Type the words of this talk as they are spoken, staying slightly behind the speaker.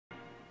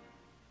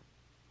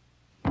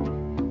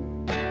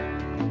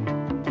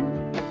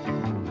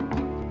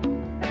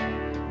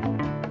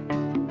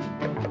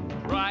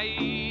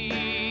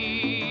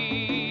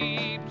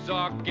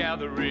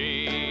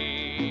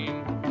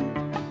gathering.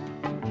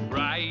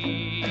 Bribes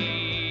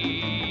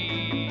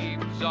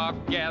are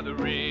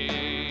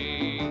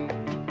gathering.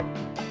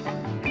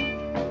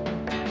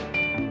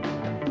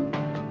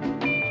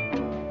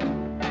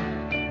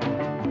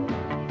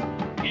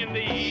 In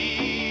the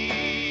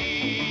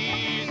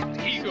east,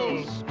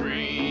 eagles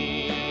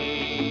scream.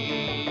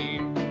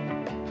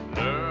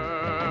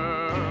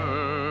 Learn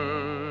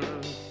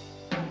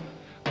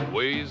the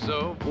ways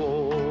of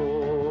war.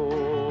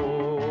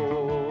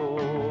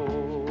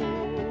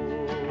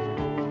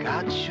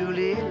 God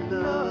surely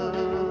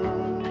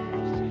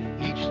loves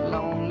each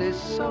lonely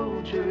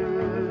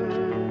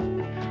soldier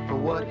for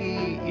what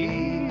he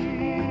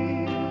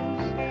is,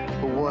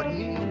 for what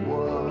he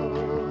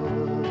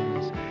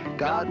was.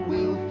 God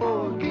will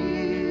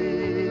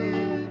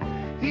forgive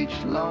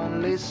each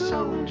lonely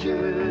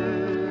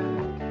soldier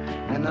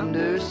and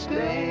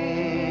understand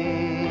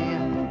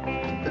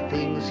the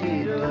things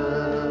he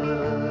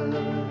does,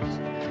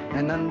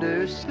 and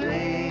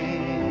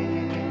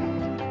understand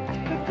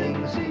the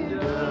things he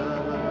does.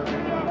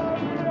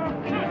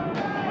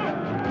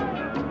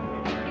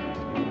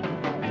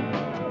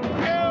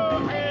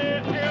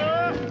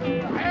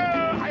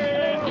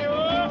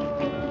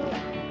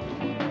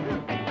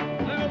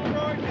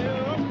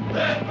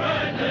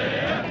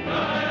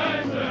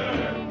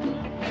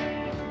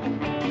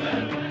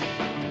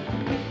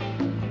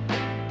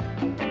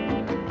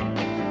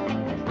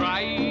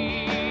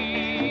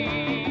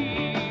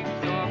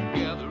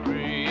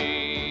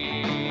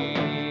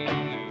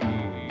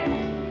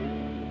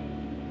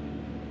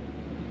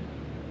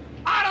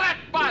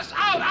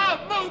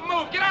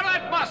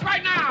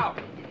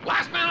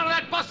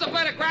 A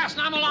blade of grass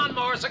and I'm a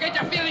lawnmower, so get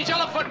your feel these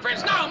yellow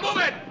footprints. Now, move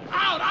it!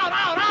 Out, out,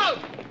 out, out!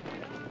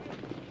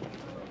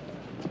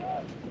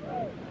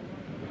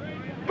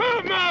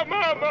 Move, move,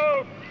 move,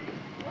 move!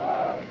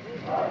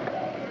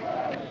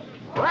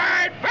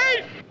 Right,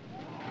 feet!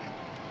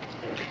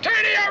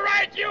 Turn to your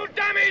right, you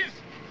dummies!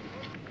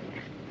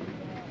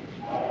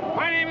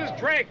 My name is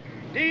Drake.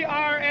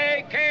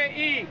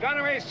 D-R-A-K-E,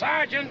 Gunnery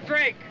Sergeant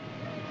Drake.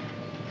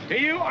 To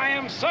you, I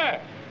am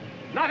sir.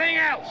 Nothing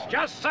else,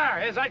 just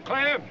sir. Is that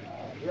clear?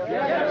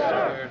 Yes,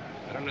 sir.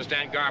 I don't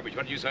understand garbage.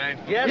 What did you say?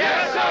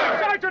 Yes, sir.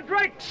 Sergeant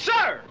Drake,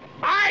 sir!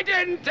 I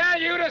didn't tell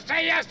you to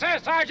say yes, sir,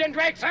 Sergeant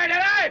Drake, sir, did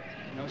I?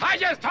 No, I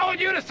just told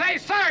you to say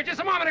sir just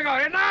a moment ago,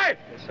 didn't I?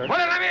 Yes, sir. Well,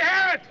 then let me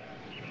hear it.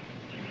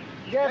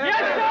 Yes,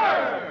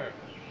 sir.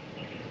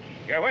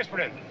 You're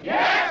whispering.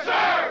 Yes,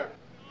 sir.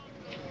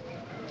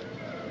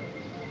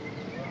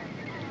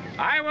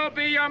 I will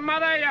be your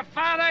mother, your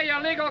father,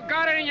 your legal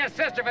guardian, and your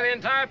sister for the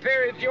entire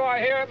period you are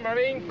here at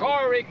Marine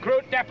Corps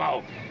Recruit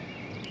Depot.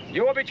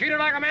 You will be treated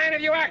like a man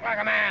if you act like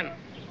a man.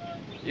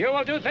 You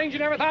will do things you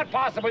never thought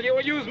possible. You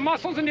will use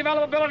muscles and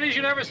develop abilities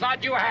you never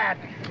thought you had.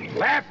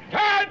 Left,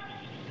 turn!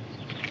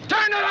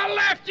 Turn to the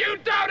left, you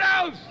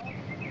dodos!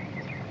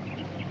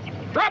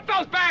 Drop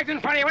those bags in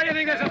front of you. What do you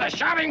think this is, a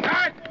shopping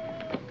cart?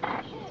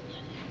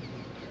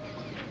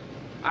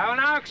 I will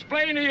now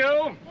explain to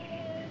you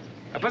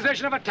a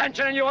position of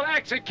attention, and you will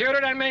execute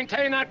it and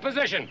maintain that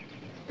position.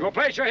 You will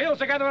place your heels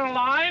together in a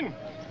line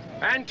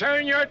and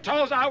turn your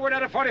toes outward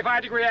at a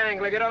 45-degree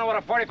angle. If you don't know what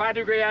a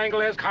 45-degree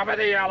angle is, cover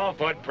the yellow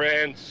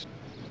footprints.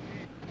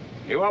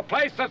 You will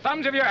place the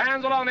thumbs of your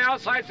hands along the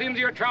outside seams of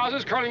your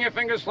trousers, curling your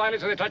fingers slightly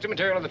so they touch the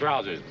material of the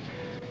trousers.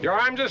 Your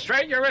arms are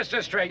straight, your wrists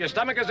are straight, your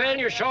stomach is in,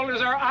 your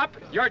shoulders are up,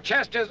 your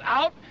chest is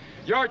out,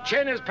 your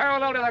chin is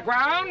parallel to the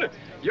ground,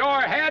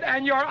 your head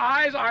and your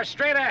eyes are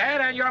straight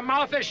ahead, and your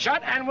mouth is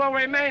shut and will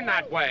remain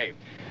that way.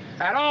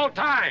 At all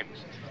times,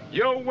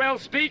 you will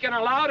speak in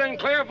a loud and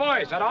clear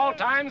voice. At all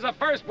times, the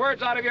first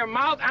words out of your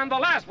mouth and the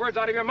last words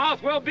out of your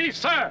mouth will be,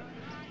 sir.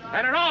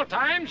 And at all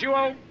times, you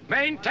will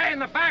maintain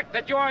the fact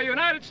that you are a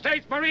United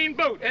States Marine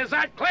boot. Is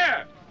that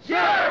clear? Sir,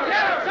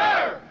 yes,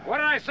 sir. What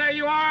did I say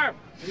you are?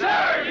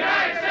 Sir,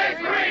 United States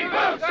Marine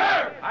boot,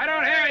 sir. I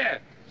don't hear you.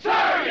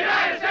 Sir,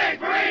 United States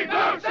Marine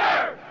boot,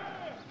 sir.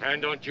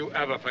 And don't you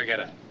ever forget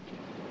it.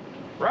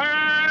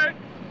 Right,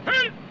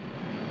 feet!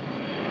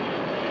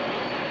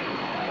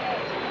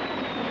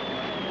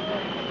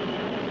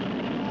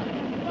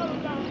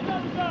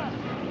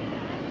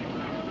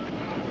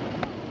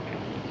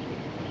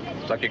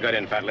 Suck your gut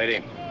in, fat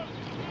lady.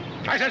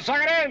 I said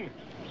suck it in!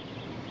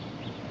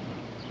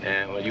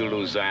 Yeah, well, you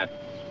lose that.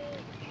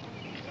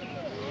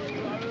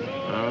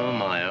 Oh,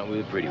 my, aren't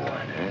we a pretty one,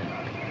 huh?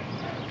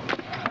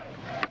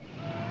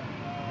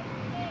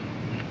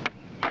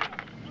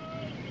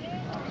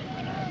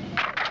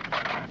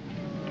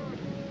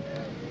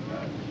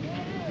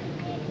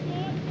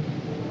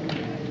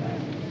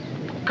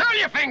 Curl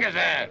your fingers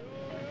there!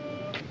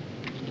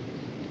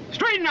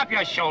 Straighten up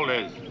your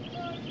shoulders.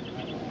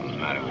 What's the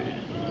matter with you?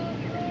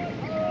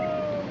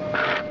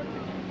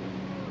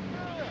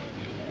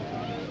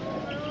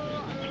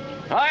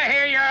 I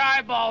hear your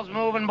eyeballs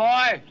moving,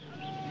 boy.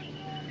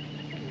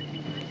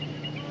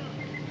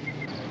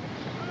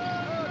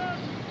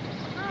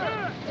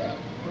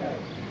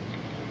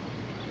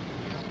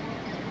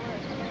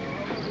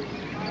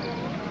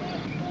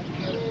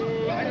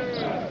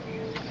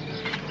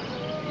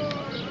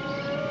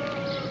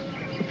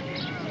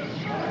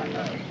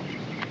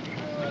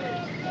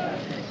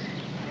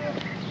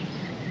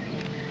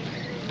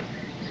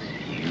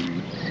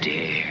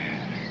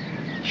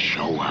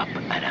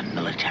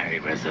 military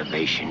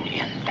reservation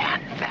in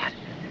that.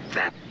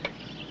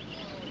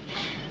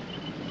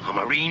 A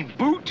Marine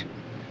boot?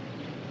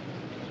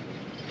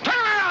 Turn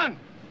around!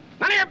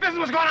 None of your business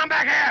what's going on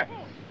back here!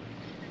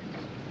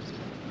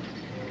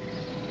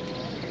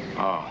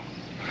 Oh.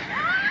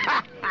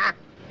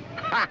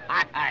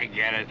 I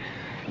get it.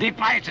 The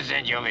Price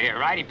sent you over here,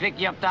 right? He picked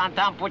you up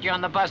downtown, put you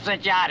on the bus,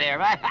 sent you out here,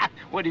 right?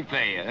 What'd he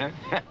pay you,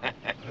 huh?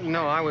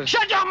 No, I was...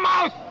 Shut your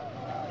mouth!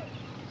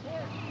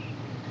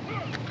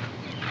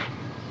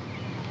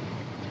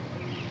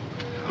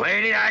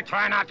 Lady, I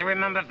try not to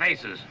remember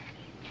faces.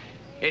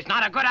 It's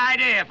not a good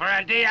idea for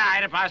a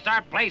DI to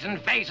start placing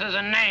faces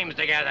and names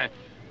together,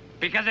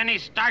 because then he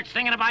starts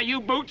thinking about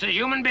you boots as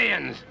human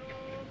beings.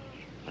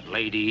 But,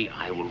 lady,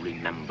 I will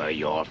remember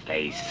your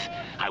face.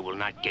 I will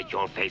not get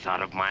your face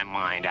out of my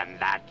mind, and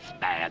that's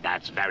bad.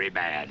 That's very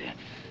bad.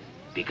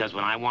 Because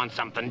when I want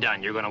something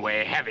done, you're going to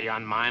weigh heavy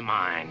on my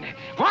mind.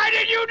 Why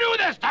did you do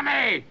this to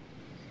me?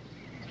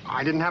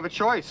 I didn't have a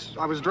choice.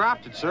 I was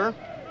drafted, sir.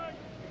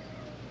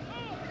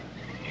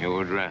 You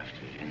were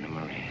drafted in the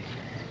Marines.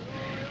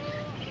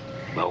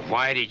 But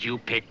why did you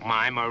pick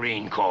my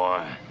Marine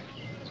Corps?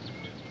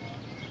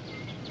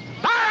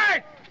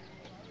 Right!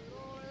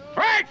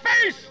 Right,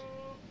 face!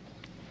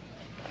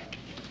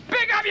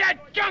 Pick up your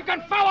junk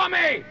and follow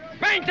me!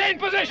 Maintain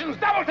positions,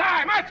 double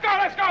time! Let's go,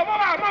 move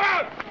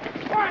out!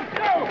 1, 2,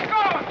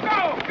 go!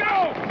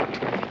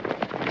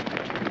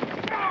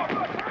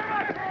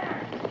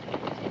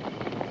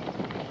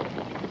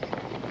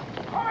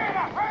 Hurry it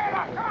up,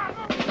 come on,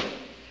 move!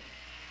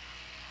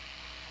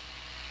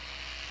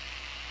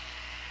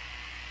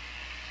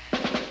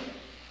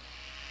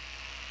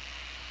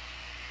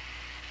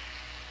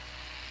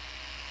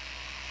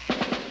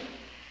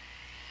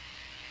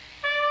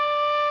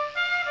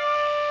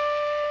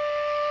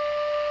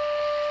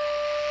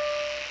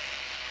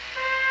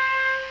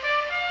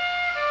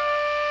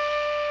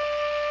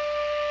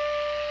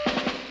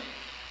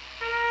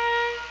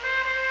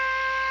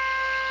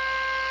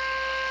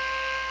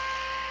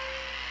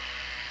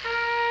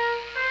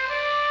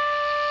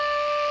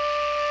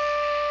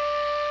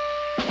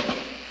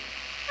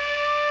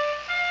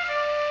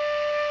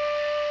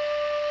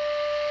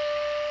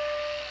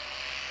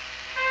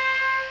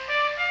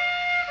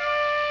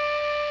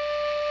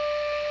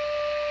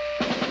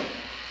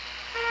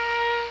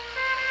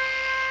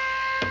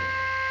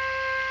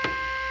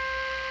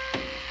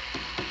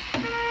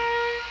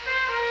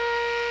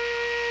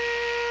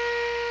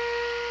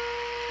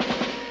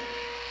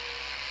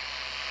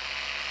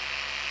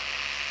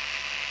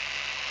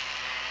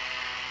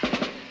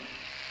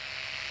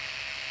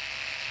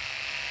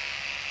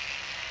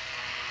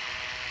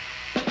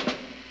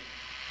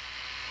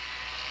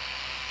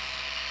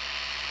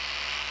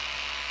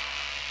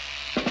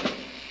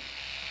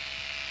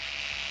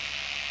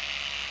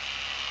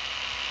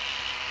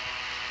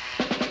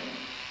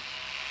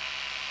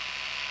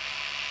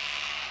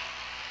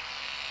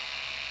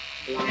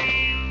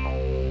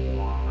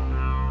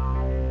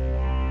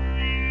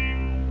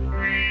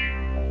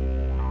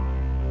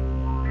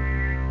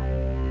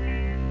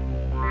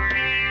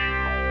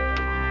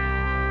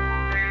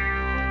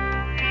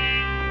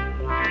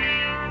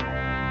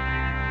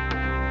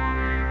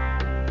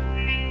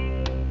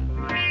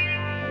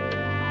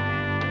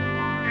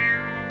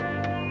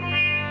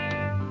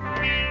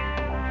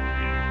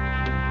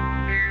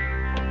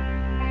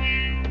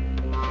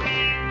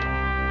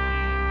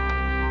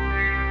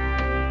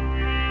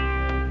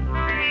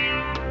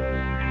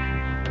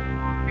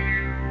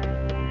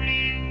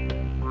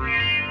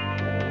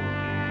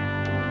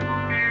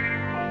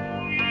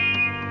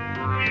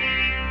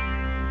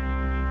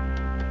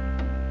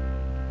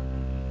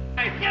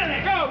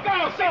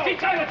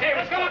 Each other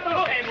tables. Go up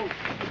those tables.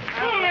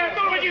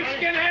 Move it, you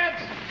skinheads.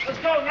 Let's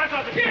go, knock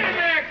off the table.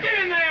 Get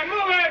in there,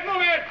 move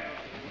it.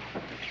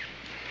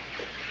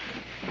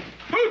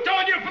 Who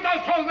told you to put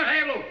those clothes on the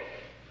table?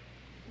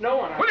 No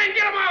one. Well, then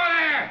get them over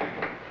there.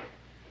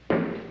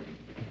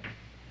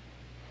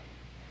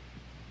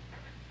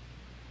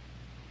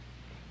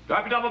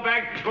 Drop your double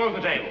bag, close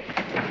the table.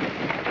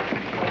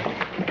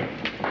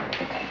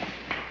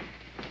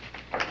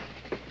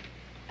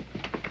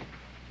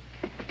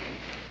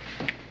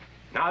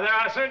 Now, there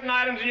are certain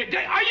items in your...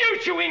 Are you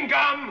chewing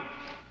gum?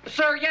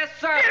 Sir, yes,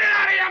 sir. Get it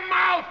out of your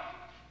mouth!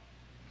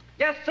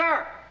 Yes,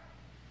 sir.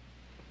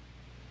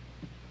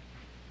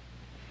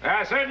 There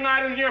are certain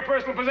items in your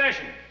personal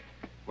possession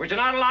which are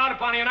not allowed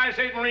upon a United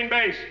States Marine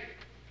base.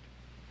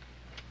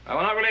 I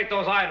will not relate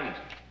those items.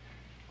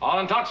 All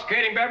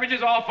intoxicating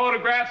beverages, all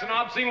photographs and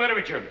obscene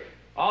literature,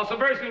 all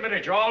subversive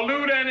literature, all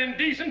lewd and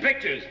indecent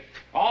pictures,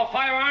 all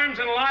firearms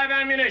and live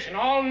ammunition,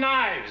 all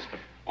knives,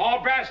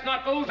 all brass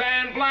knuckles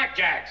and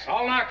blackjacks,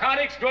 all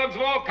narcotics, drugs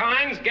of all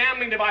kinds,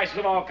 gambling devices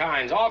of all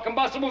kinds, all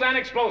combustibles and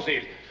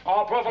explosives,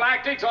 all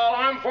prophylactics, all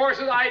armed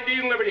forces, IDs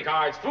and liberty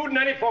cards, food in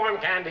any form,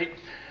 candy,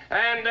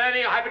 and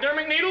any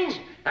hypodermic needles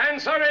and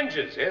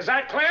syringes. Is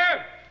that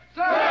clear?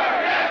 Sir!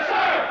 Yes,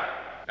 sir!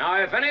 Now,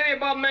 if any of the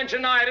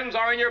above-mentioned items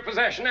are in your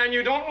possession and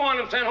you don't want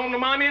them sent home to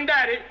Mommy and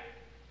Daddy,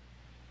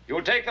 You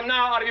will take them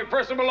now out of your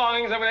personal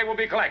belongings and they will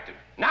be collected.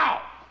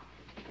 Now!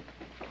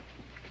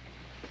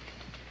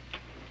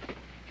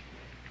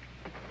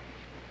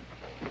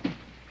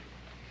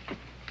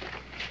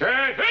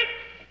 Hey, hit!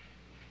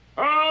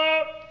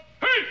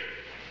 Hit!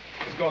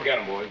 Let's go get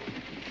them, boys.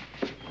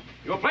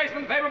 You'll place them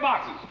in paper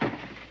boxes.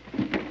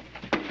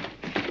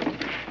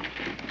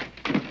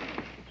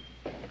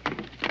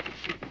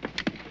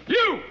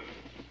 You!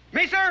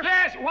 Me, sir?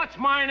 Yes, what's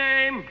my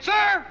name?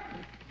 Sir!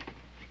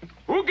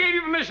 Who gave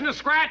you permission to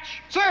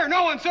scratch? Sir,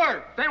 no one,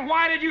 sir. Then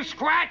why did you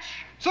scratch?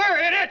 Sir,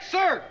 it hits,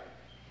 sir.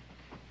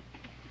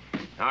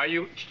 Now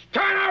you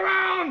turn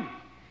around!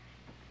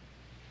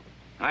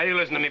 Now you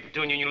listen to me,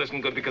 Petunia, and you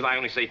listen good because I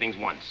only say things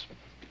once.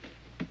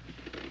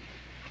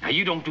 Now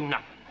you don't do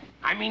nothing.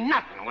 I mean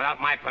nothing without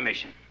my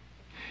permission.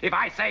 If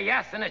I say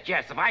yes, then it's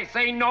yes. If I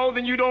say no,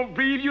 then you don't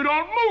breathe, you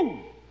don't move.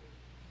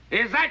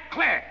 Is that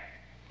clear?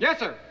 Yes,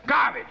 sir.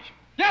 Garbage.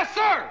 Yes,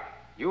 sir.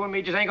 You and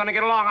me just ain't gonna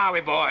get along, are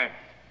we, boy?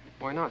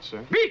 Why not,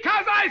 sir?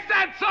 Because I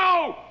said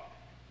so!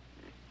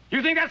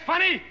 You think that's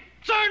funny?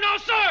 Sir, no,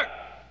 sir.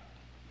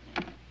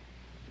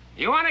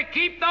 You want to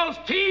keep those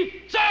teeth?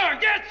 Sir,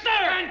 yes,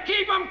 sir. Then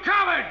keep them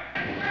covered!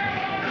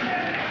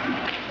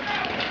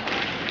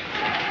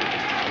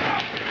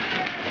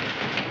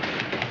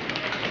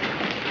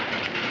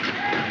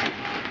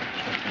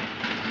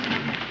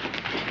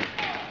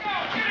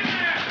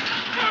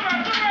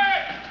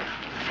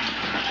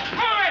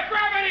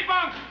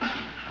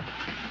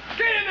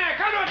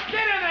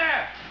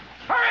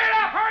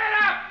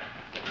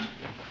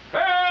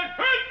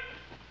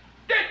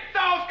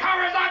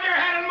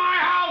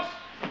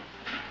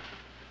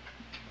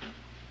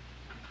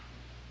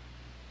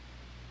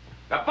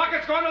 The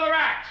bucket's going to the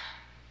racks.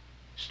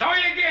 Stow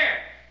your gear.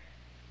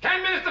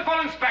 10 minutes to full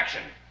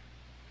inspection.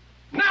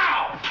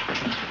 Now!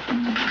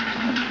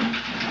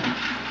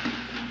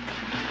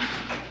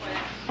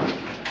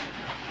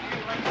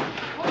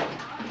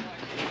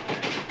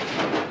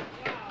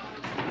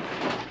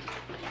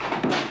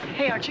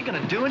 Hey, aren't you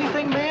gonna do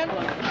anything, man?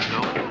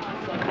 No.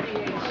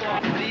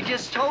 But you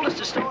just told us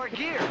to stow our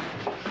gear.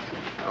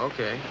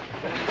 Okay.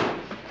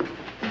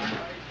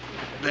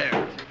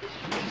 There.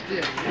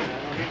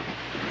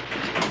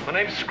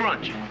 My name's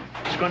Scrunch.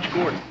 Scrunch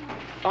Gordon.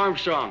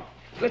 Armstrong.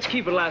 Let's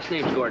keep it last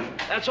names, Gordon.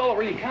 That's all that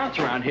really counts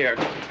around here.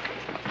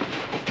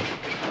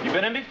 You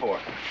been in before?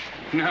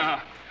 No.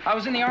 I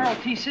was in the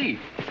ROTC.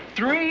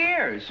 3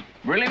 years.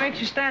 Really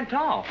makes you stand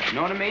tall.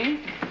 Know what I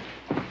mean?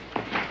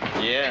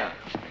 Yeah.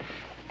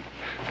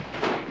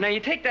 Now, you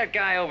take that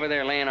guy over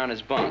there laying on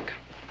his bunk.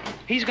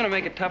 He's gonna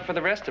make it tough for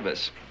the rest of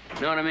us.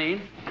 Know what I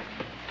mean?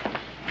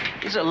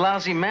 These are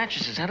lousy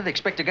mattresses. How do they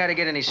expect a guy to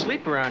get any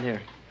sleep around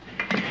here?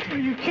 Are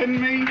you kidding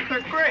me?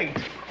 They're great.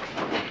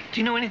 Do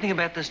you know anything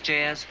about this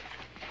jazz?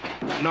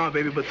 No,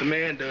 baby, but the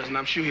man does, and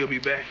I'm sure he'll be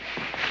back.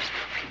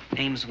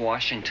 Name's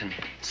Washington.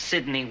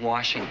 Sidney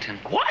Washington.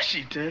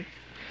 Washington?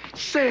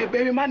 Say it,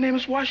 baby, my name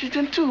is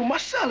Washington, too. My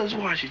cell is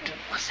Washington.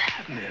 What's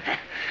happening?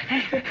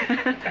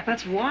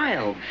 That's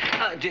wild.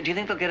 Do you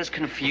think they'll get us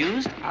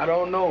confused? I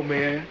don't know,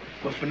 man.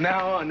 But from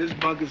now on, this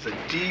bunk is a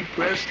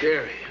depressed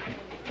area.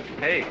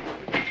 Hey,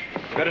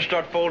 better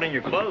start folding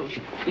your clothes.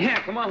 Yeah,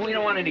 come on. We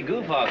don't want any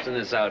goof-offs in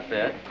this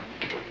outfit.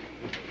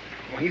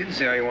 Well, he didn't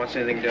say how he wants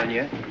anything done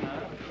yet.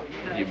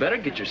 You better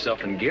get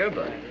yourself in gear,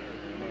 bud.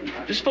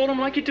 Just fold them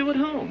like you do at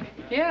home.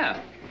 Yeah.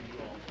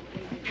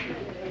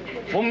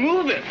 Well,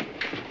 move it.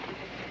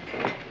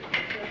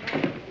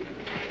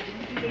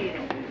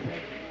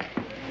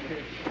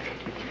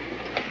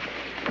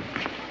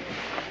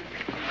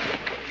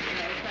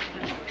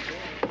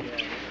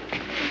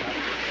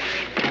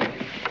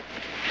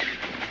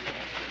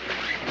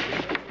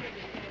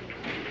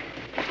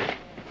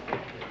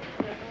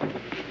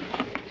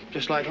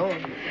 Just like home.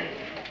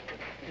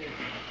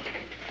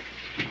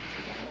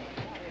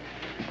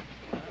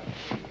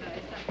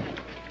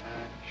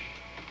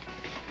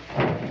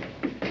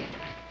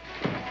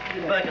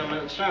 Get back a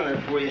minute, sign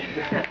that for you.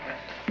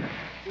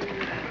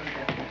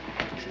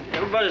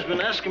 Everybody's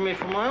been asking me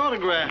for my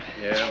autograph.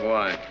 Yeah,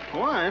 why?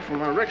 Why? For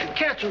my record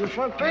catch on the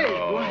front page,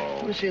 boy.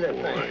 Let me see that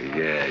thing.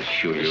 Yeah,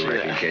 sure, you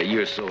reckon, kid.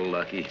 You're so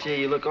lucky.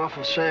 Gee, you look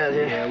awful sad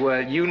here. Yeah,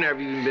 well, you never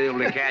even been able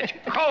to catch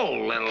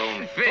coal, let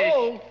alone fish.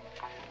 Oh!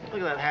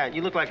 Look at that hat.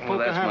 You look like Well,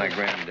 that's my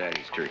Pocahontas.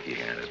 granddaddy's turkey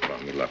hand. That's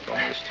brought me luck all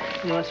this time.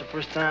 You know, that's the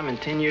first time in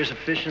 10 years of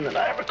fishing that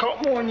I ever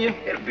caught more than you.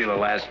 It'll be the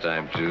last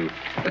time, too.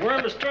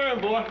 Worm is turn,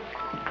 boy.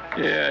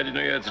 Yeah, I didn't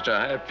know you had such a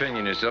high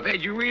opinion of yourself. Hey,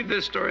 did you read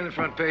this story on the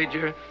front page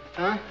here?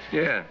 Huh?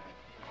 Yeah.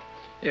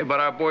 Yeah,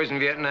 about our boys in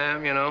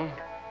Vietnam, you know.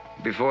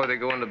 Before they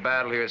go into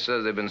battle here, it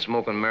says they've been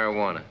smoking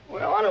marijuana.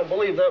 Well, I don't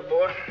believe that,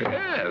 boy.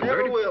 Yeah,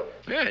 Never will.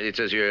 Yeah, it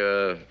says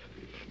you're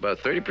about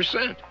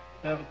 30%.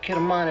 If a kid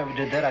of mine ever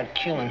did that, I'd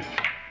kill him.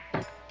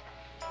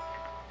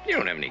 You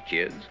don't have any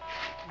kids.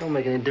 Don't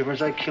make any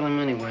difference. I'd kill him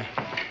anyway.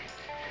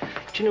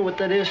 But you know what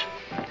that is?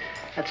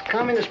 That's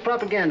communist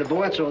propaganda,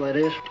 boy. That's all that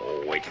is.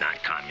 Oh, wait,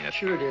 not communist.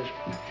 Sure it is.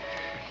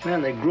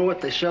 Man, they grow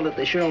it, they sell it,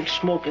 they sure don't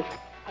smoke it.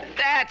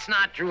 That's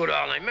not true at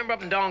all. Now, remember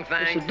up in Dong The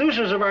Thang?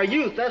 seducers of our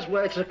youth, that's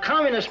why it's a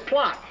communist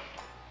plot.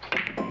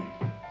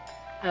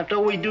 After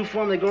all we do for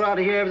them, they go out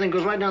of here, everything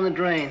goes right down the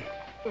drain.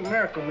 We're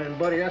miracle men,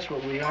 buddy, that's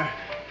what we are.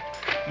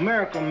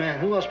 Miracle men.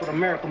 Who else but a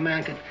miracle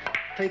man could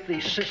take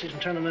these sissies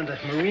and turn them into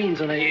Marines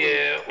and they...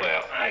 Yeah,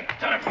 well,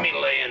 time for me to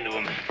lay into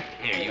them.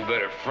 Here, you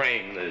better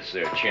frame this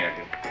there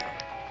champion.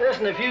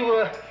 Listen, if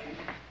you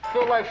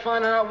feel like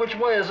finding out which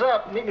way is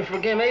up, meet me for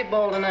game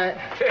 8-ball tonight.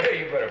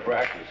 Hey, you better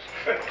practice.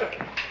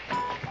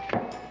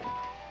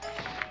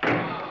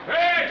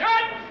 Hey,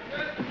 cut!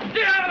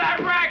 Get out of that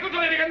rack! Who's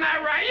leading in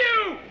that rack?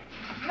 You!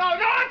 No,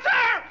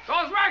 sir!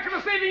 Those racks are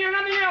receiving you,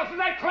 nothing else. Is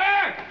that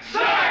clear? Sir,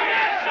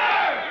 yes,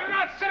 sir! You're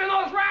not sitting in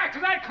those racks.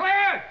 Is that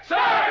clear? Sir,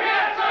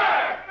 yes,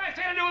 sir! What do I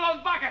say to do with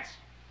those buckets?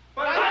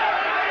 Sir,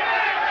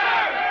 yes,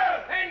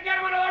 sir! Then get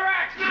them into the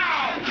racks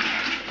now!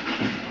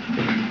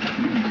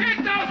 Get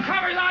those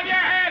covers off your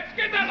heads!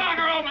 Get that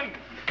locker open!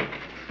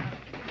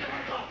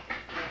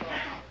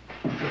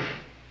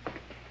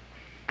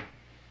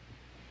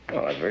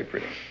 Oh, that's very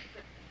pretty.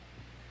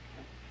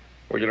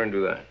 Where'd you learn to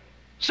do that?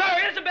 Sir,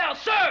 Isabel,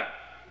 sir!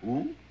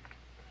 Who?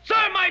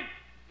 Sir, my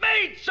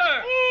maid,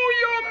 sir! Oh,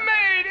 your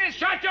maid is...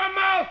 Shut your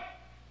mouth!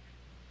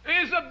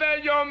 Isabel,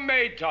 your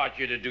maid taught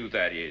you to do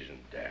that.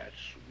 Isn't that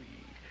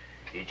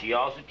sweet? Did she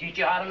also teach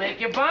you how to make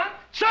your bunk?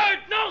 Sir,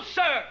 no,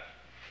 sir!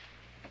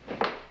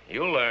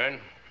 You'll learn.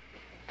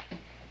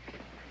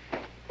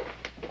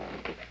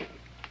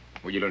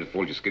 Where'd you learn to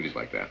fold your skivvies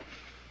like that?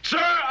 Sir,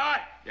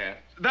 Yeah?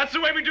 that's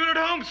the way we do it at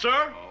home,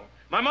 sir. Oh.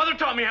 My mother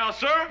taught me how,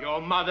 sir. Your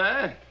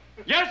mother?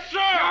 Yes, sir.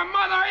 Your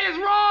mother is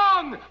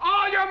wrong!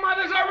 All your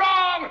mothers are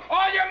wrong!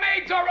 All your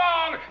maids are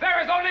wrong!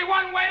 There is only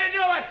one way to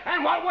do it,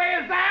 and what way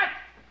is that?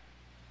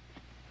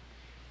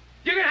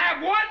 You can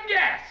have one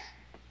guess.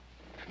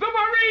 The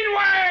Marine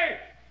way!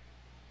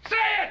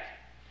 Say it!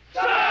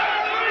 Sir, the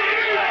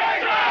Marine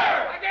way,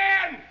 sir!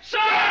 Again! Sir,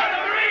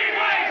 the Marine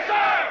way,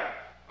 sir!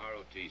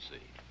 ROTC.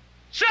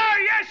 Sir,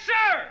 yes,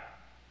 sir!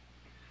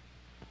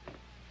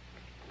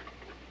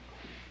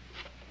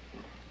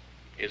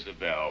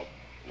 Isabel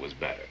was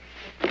better.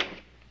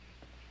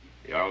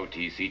 The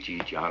ROTC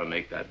teach you how to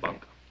make that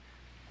bunk.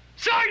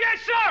 Sir, yes,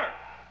 sir!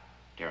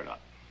 Tear it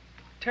up.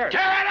 Tear it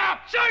up!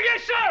 Sir,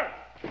 yes, sir!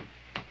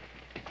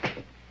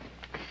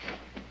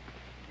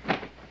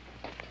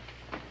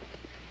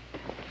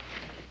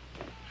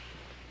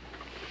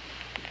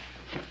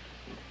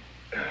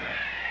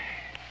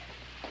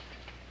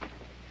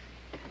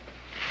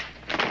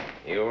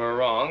 You were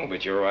wrong,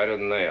 but you're righter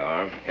than they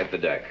are. Hit the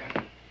deck.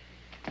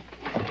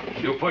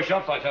 Do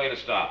push-ups, I tell you to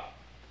stop.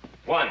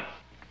 1,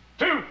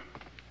 2,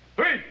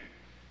 3.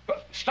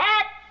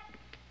 Stop!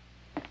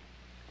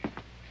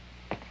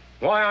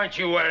 Why aren't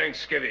you wearing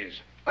skivvies?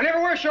 I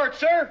never wear shorts,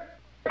 sir.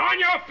 On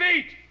your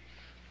feet!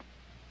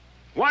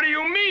 What do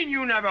you mean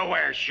you never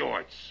wear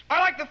shorts? I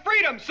like the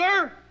freedom,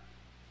 sir.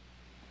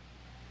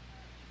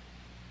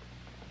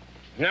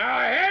 Now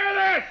hear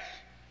this!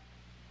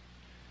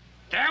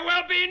 There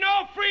will be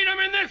no freedom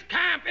in this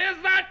camp,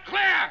 is that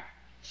clear?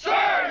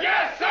 Sir,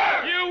 yes,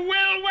 sir! You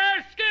will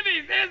wear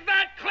skivvies, is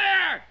that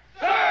clear?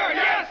 Sir,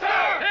 yes,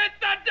 sir! Hit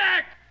the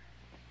deck!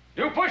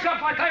 You push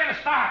up, I tell you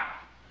to stop.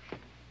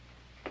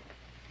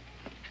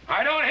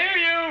 I don't hear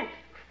you.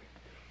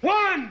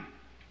 1,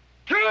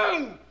 2,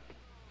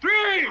 3.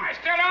 I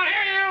still don't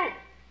hear you.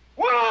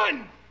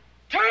 1,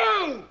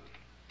 2,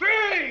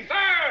 3.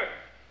 Sir!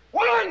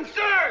 1,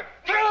 sir.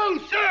 2,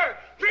 sir.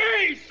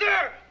 3,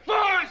 sir. 4,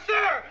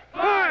 sir.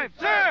 5,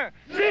 sir.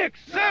 6,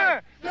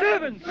 sir.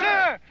 7,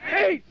 sir.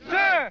 8,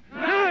 sir.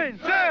 9,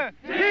 sir.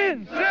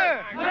 10,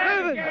 sir.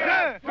 11,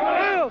 sir.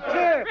 12,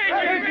 sir.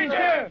 13,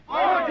 sir.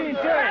 14,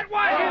 sir. That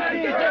was it.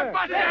 15, Get sir. your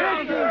butt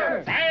down. 16,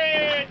 sir.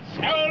 Head,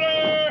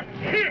 shoulder,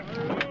 hip.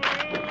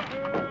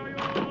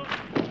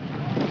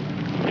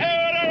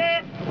 Shoulder,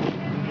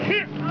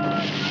 hip.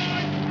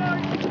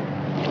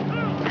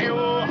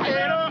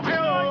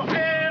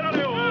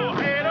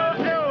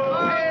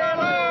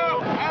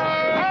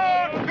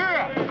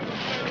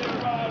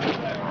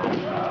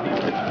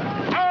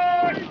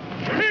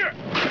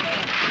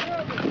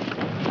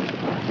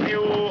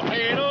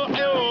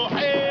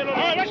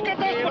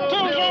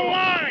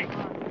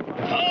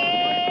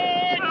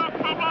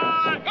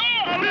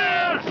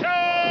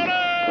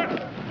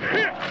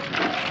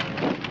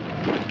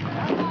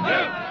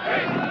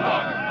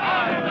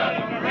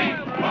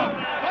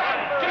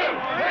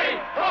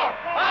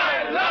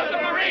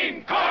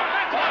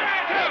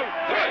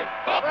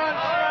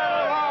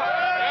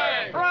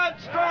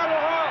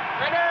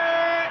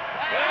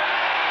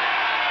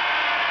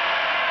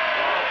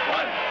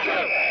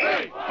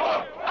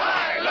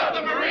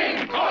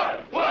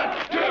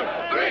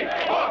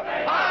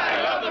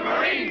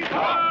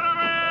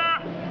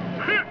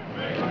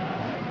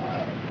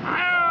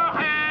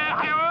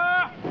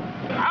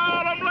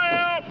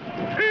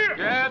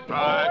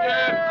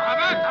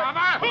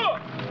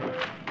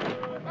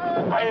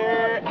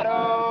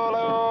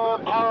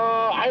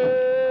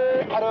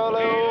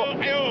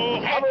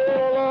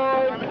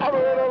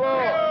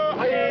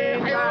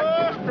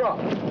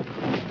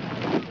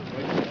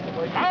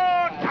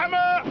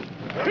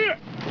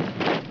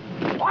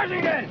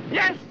 Washington!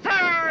 Yes, sir!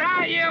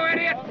 Now, you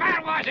idiot,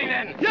 Pat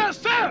Washington! Yes,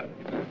 sir!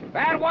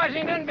 Pat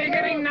Washington,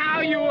 beginning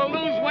now, you will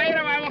lose weight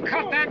or I will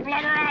cut that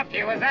blubber off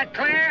you. Is that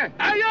clear?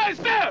 Aye, aye,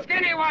 sir!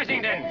 Skinny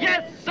Washington.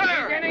 Yes,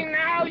 sir! Beginning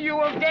now, you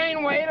will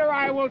gain weight or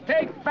I will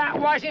take Fat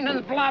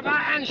Washington's blubber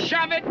and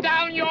shove it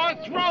down your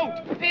throat.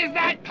 Is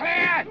that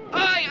clear?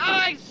 Aye,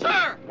 aye,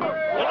 sir! Well,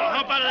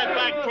 hump out of that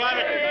back,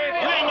 Private.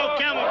 You ain't no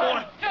camel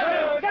boy.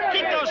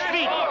 Keep those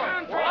feet.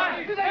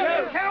 One, two,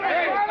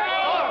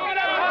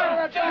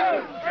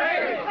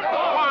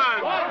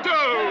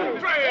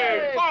 three,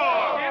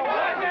 four.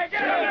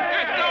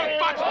 Get those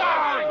butts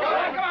down.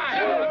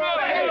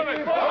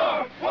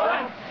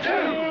 One,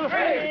 two,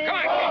 three. Come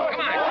on, come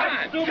on.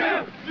 2,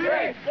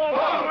 3, 4.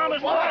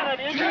 1,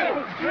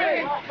 2,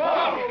 3,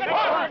 4.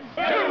 1,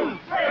 2,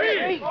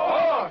 3,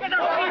 4. Get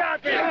those feet out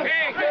there.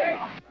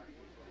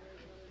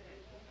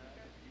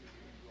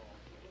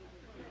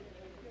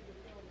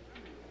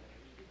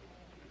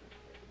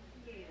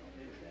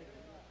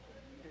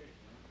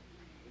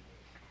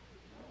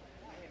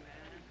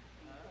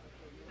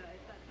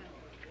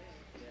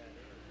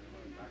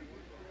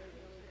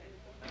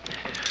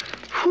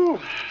 Whew.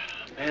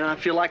 Man, I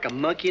feel like a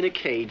monkey in a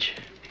cage.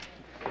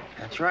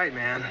 That's right,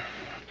 man.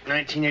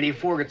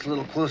 1984 gets a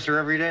little closer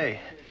every day.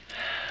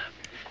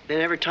 Then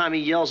every time he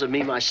yells at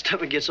me, my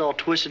stomach gets all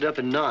twisted up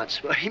in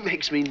knots. He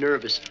makes me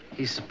nervous.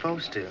 He's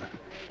supposed to.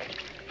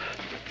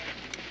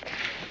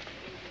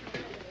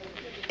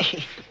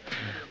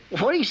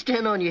 What are you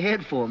standing on your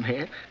head for,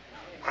 man?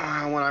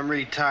 When I'm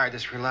really tired,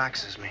 this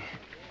relaxes me.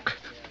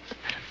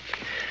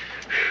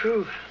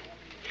 Whew.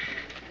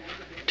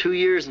 2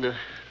 years in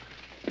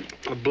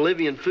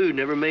oblivion food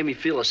never made me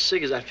feel as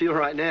sick as I feel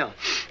right now.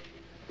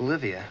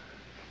 Bolivia?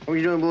 What were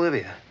you doing in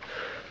Bolivia?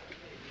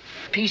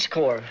 Peace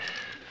Corps.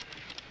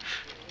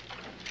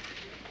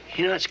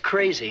 You know, it's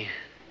crazy.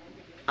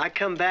 I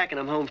come back and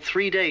I'm home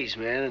 3 days,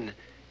 man, and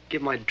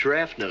give my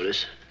draft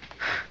notice.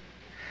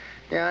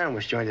 Yeah, I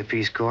almost joined the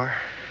Peace Corps.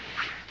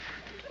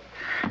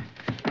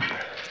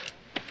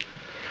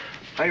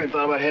 I even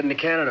thought about heading to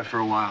Canada for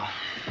a while.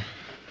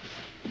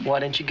 Why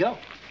didn't you go?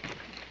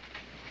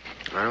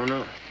 I don't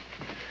know.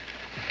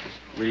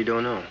 Really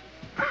don't know.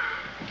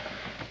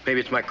 Maybe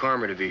it's my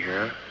karma to be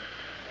here,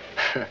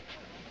 huh?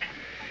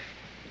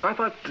 I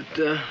thought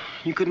that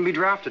you couldn't be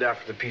drafted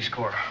after the Peace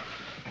Corps.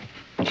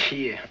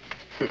 Yeah.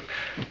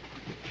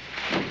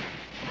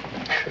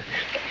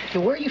 Hey,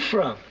 where are you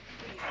from?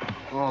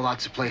 Oh,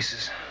 lots of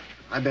places.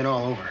 I've been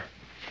all over.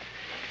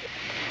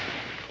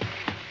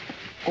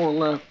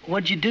 Well,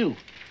 what'd you do?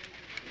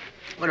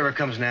 Whatever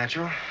comes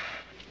natural.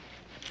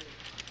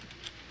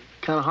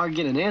 Kind of hard to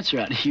get an answer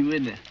out of you,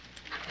 isn't it?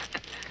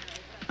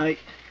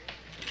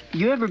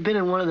 You ever been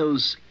in one of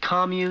those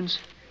communes?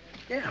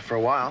 Yeah, for a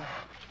while.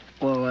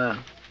 Well,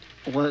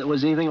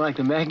 was anything like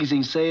the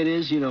magazines say it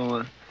is? You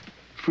know,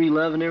 free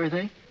love and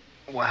everything?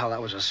 Well,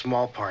 that was a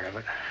small part of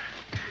it.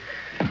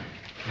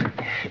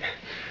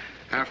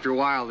 After a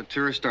while, the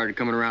tourists started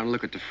coming around to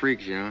look at the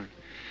freaks, you know.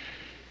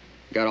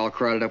 Got all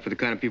crowded up with the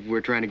kind of people we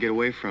were trying to get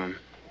away from.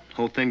 The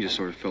whole thing just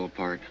sort of fell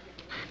apart.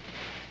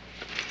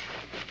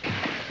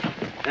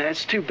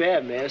 That's too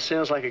bad, man. It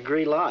sounds like a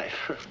great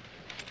life.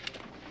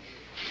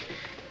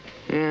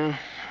 Yeah,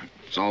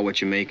 it's all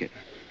what you make it.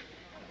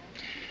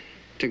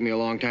 Took me a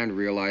long time to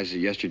realize that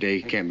yesterday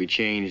can't be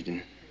changed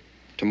and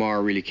tomorrow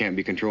really can't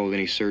be controlled with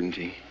any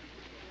certainty.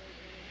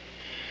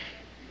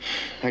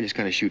 I just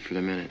kind of shoot for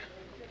the minute.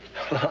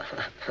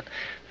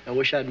 I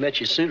wish I'd met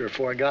you sooner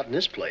before I got in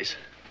this place.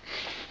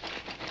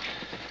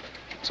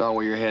 It's all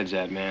where your head's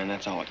at, man.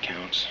 That's all that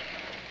counts.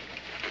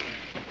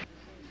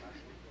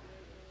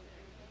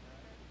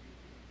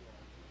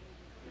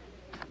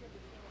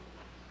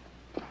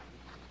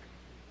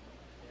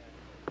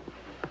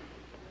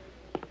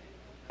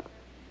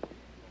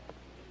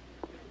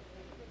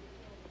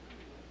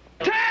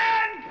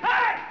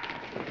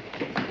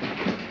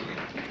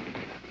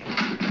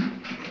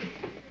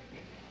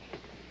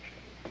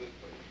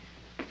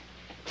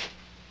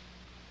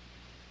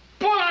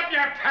 Pull up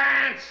your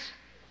pants!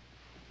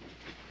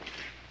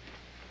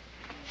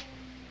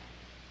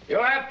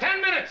 You'll have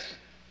 10 minutes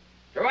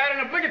to write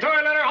an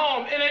obligatory letter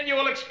home. In it, you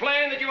will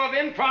explain that you have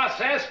in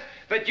process,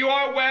 that you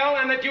are well,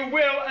 and that you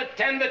will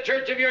attend the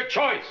church of your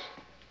choice.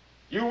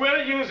 You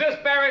will use this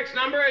barracks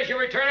number as your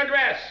return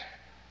address.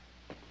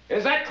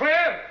 Is that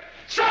clear?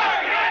 Sir!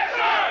 Yes,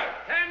 sir!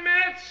 10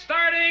 minutes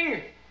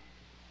starting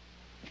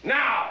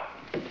now.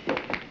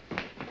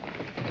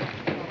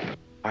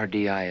 Our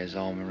DI is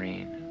all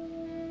Marine.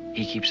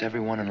 He keeps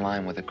everyone in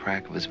line with the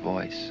crack of his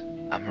voice.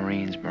 A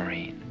Marine's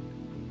Marine.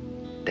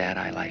 Dad,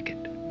 I like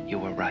it. You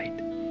were right.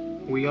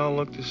 We all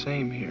look the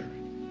same here.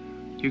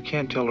 You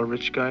can't tell a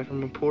rich guy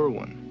from a poor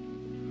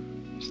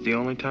one. It's the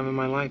only time in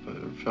my life I've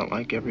ever felt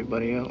like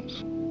everybody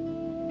else.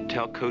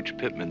 Tell Coach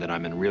Pittman that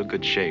I'm in real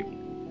good shape.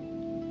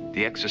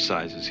 The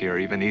exercises here are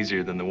even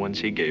easier than the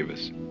ones he gave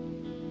us.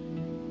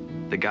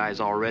 The guys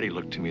already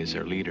look to me as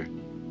their leader.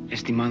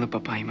 Estimado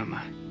papá y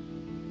mamá,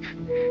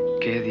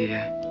 qué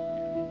día.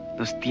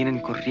 Nos tienen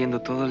corriendo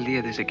todo el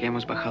día desde que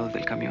hemos bajado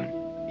del camión.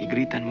 Y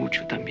gritan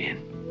mucho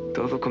también.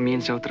 Todo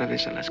comienza otra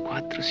vez a las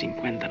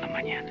 4:50 de la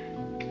mañana.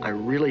 I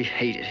really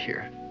hate it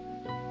here.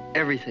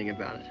 Everything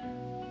about it.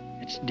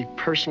 It's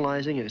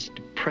depersonalizing and it's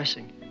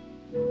depressing.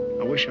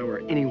 I wish I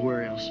were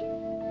anywhere else.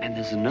 And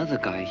there's another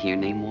guy here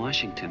named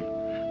Washington,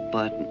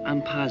 but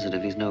I'm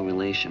positive he's no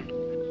relation.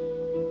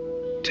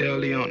 Tell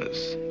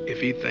Leonis if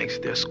he thinks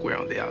they're square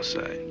on the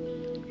outside,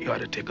 you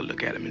ought to take a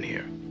look at him in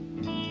here.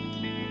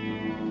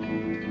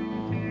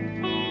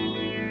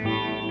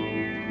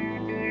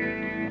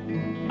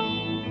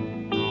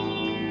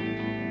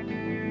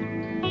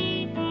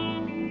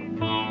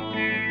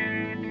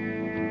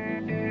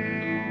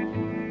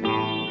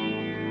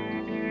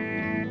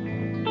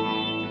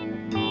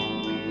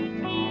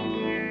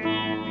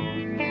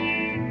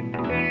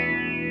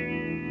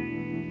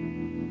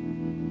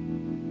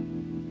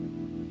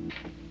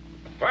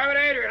 Private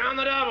Adrian, on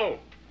the double.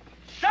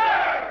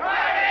 Sir!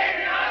 Private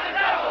Adrian on the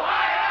double!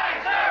 Aye, aye,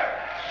 sir!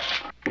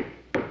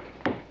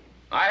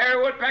 I hear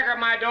a woodpecker at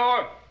my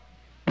door.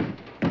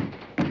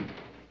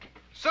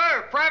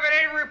 Sir, Private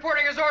Adrian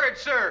reporting as ordered,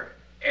 sir.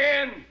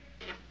 In.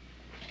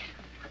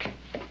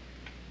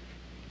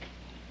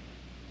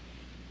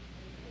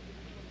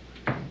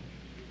 I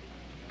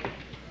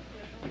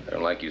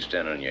don't like you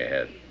standing on your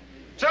head.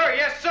 Sir,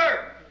 yes,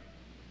 sir.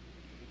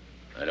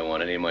 I don't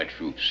want any of my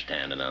troops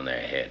standing on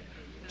their head.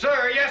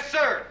 Sir, yes,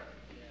 sir.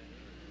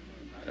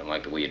 I don't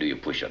like the way you do your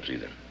push-ups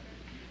either.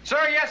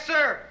 Sir, yes,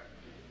 sir.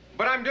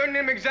 But I'm doing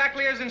them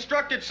exactly as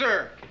instructed,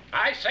 sir.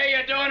 I say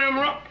you're doing them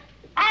wrong.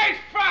 Eyes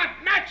front,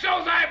 match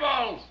those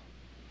eyeballs.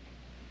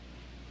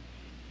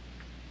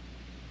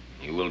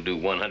 You will do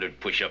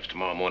 100 push-ups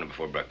tomorrow morning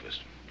before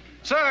breakfast.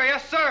 Sir,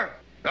 yes, sir.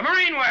 The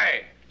Marine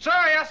way. Sir,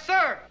 yes,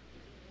 sir.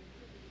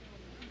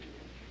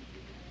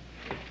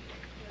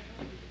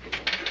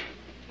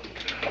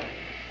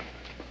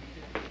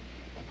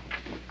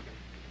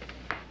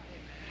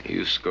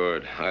 You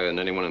scored higher than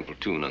anyone in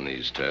platoon on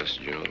these tests.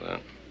 Did you know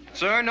that?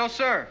 Sir, no,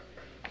 sir.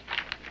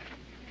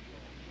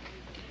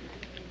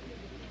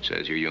 It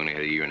says here you only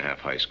had a year and a half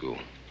high school.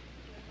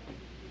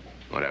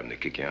 What happened? They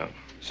kick you out?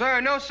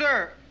 Sir, no,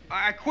 sir.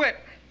 I quit.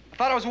 I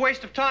thought it was a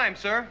waste of time,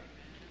 sir.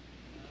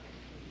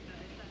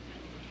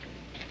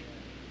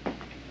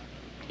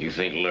 You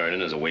think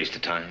learning is a waste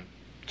of time?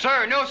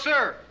 Sir, no,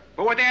 sir.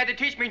 But what they had to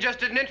teach me just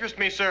didn't interest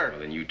me, sir. Well,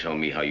 then you tell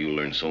me how you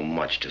learned so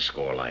much to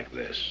score like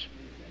this.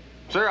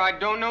 Sir, I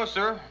don't know,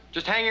 sir.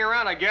 Just hanging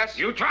around, I guess.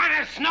 You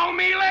trying to snow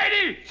me,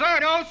 lady? Sir,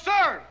 no,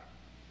 sir.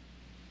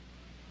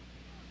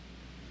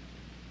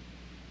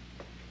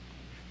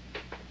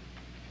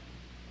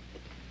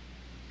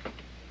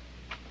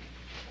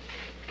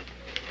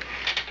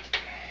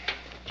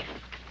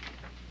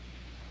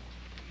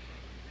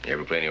 You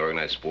ever play any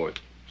organized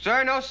sport?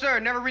 Sir, no, sir.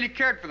 Never really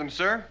cared for them,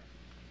 sir.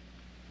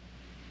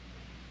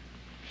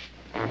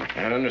 I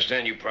don't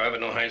understand you,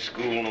 Private. No high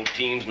school, no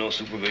teams, no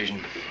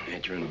supervision.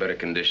 Yet you're in better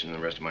condition than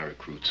the rest of my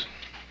recruits.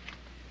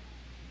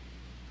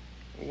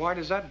 Why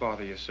does that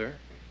bother you, sir?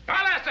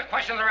 I'll ask the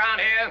questions around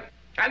here,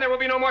 and there will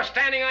be no more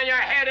standing on your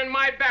head in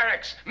my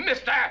barracks,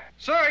 mister.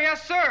 Sir,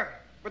 yes, sir.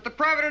 But the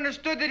private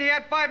understood that he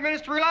had 5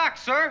 minutes to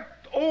relax, sir.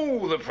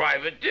 Oh, the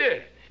private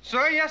did.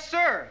 Sir, yes,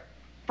 sir.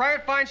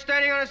 Private finds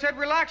standing on his head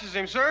relaxes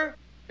him, sir.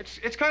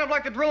 It's kind of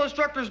like the drill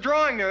instructor's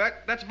drawing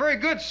there. That's very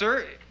good,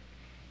 sir.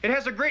 It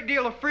has a great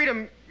deal of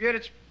freedom,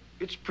 yet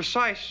it's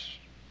precise,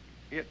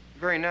 yet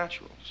very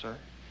natural, sir.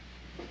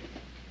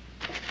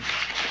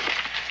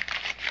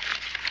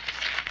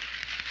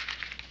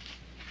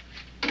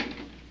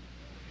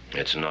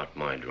 It's not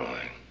my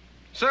drawing.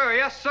 Sir,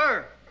 yes,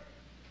 sir.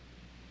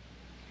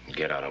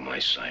 Get out of my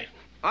sight.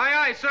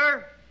 Aye, aye,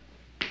 sir.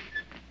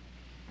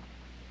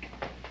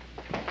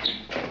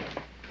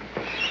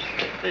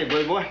 Hey,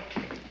 buddy boy.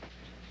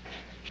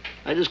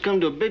 I just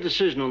come to a big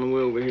decision on the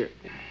way over here.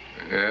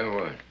 Yeah,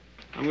 what?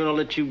 I'm gonna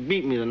let you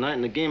beat me tonight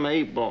in the game of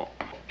 8-ball.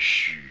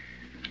 Shh.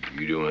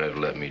 You don't have to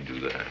let me do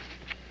that.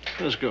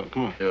 Let's go,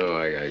 come on. No,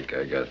 I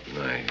got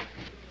my...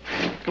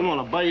 Come on,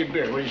 I'll buy you a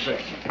beer. What do you say?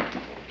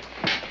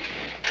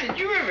 Did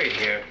you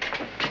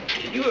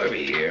ever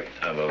hear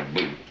of a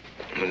boot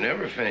who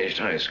never finished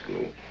high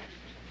school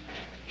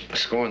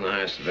scoring the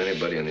highest of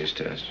anybody on these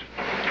tests?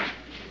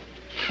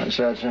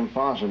 That's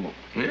impossible.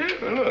 Yeah,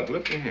 well,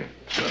 look in here.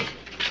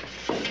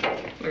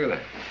 Look at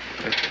that.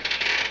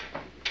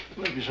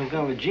 Must be some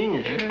kind of a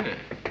genius. Yeah.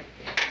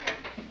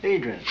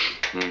 Adrian,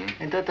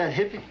 ain't that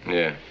hippie?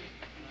 Yeah.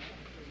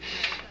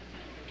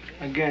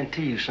 I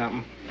guarantee you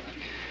something.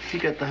 He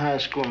got the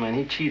highest score, man.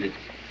 He cheated.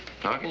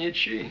 How can you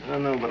cheat? I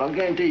don't know, but I'll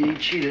guarantee you he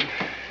cheated.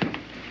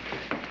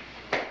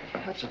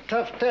 That's a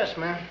tough test,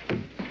 man.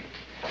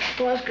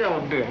 Well, let's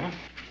grab a beer, huh?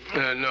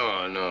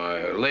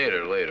 No.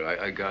 Later.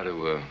 I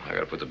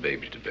gotta put the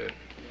babies to bed.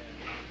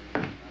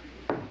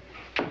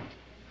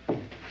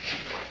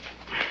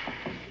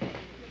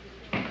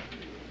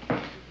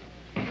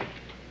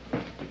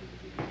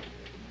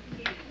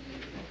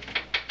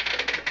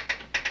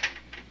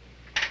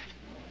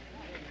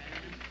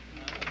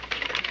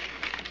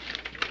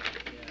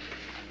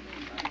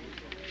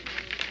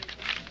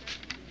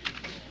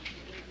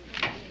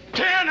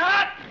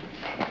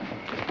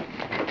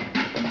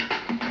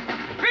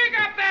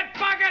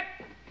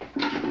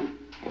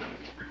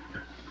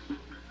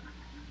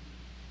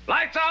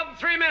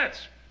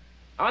 minutes.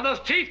 I want those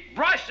teeth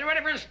brushed and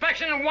ready for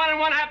inspection in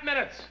 1.5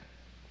 minutes.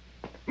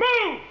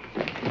 Move!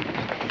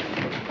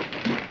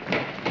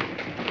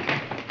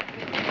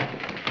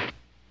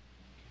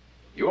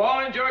 You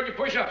all enjoyed your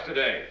push-ups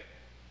today,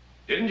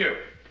 didn't you?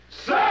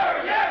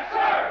 Sir, yes,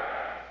 sir.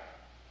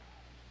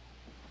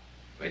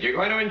 But you're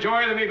going to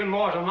enjoy them even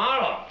more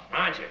tomorrow,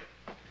 aren't you?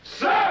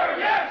 Sir,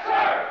 yes,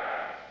 sir.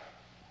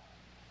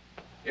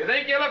 You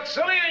think you look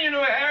silly in your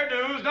new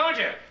hairdos, don't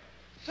you?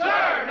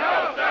 Sir,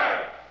 no,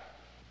 sir.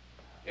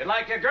 You'd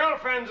like your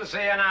girlfriend to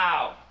see you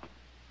now,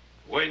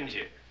 wouldn't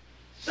you?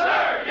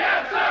 Sir,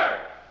 yes, sir.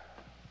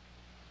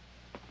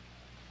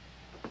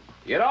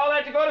 You'd all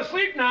like to go to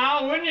sleep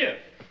now, wouldn't you?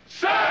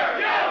 Sir,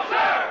 yes,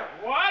 sir.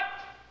 What?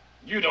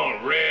 You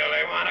don't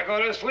really want to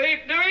go to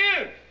sleep, do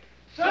you?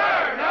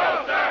 Sir,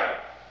 no, sir.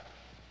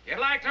 You'd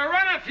like to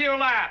run a few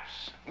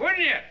laps, wouldn't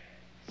you?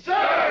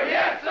 Sir,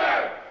 yes,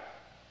 sir.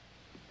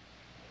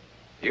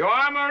 You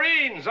are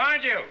Marines,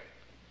 aren't you?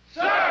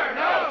 Sir,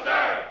 no,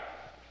 sir.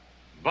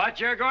 But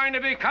you're going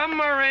to become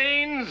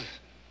Marines,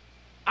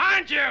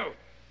 aren't you?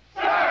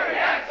 Sir,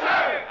 yes,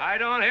 sir. I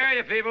don't hear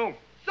you, people.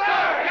 Sir,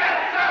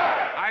 yes,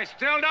 sir. I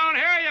still don't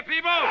hear you,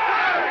 people.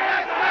 Sir,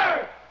 yes,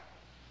 sir.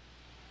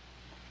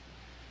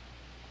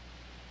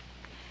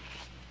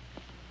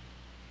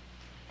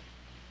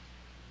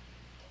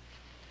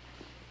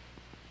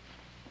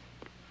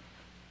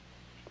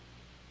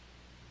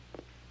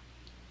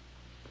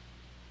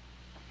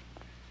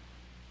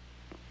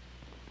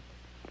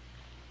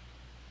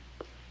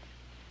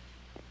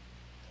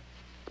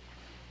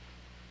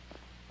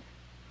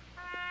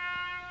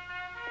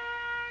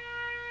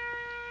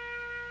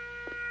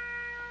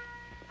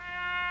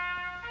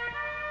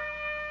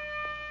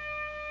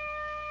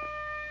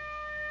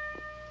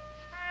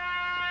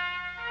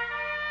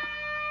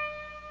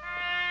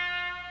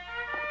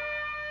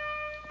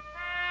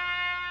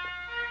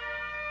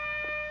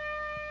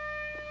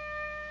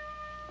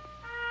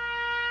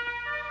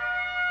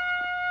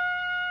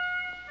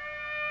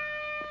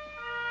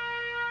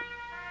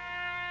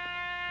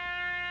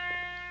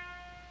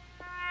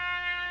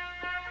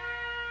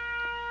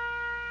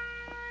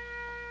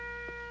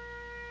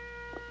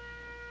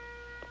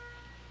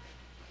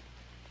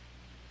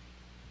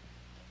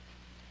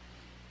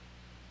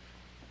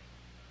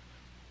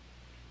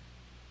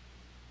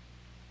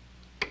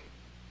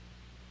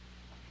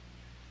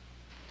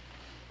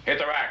 Hit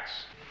the racks.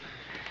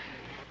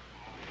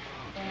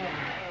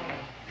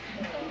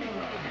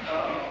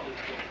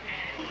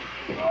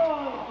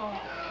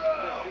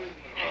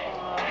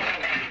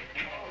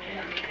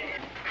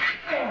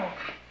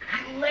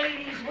 You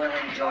ladies will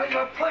enjoy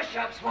your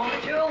push-ups,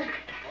 won't you?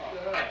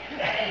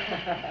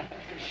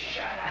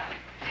 Shut up.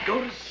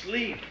 Go to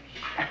sleep.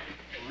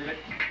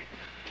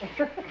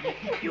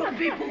 You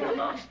people will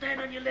all stand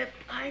on your left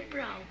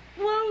eyebrow,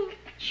 won't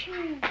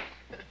you?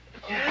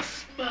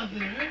 Yes,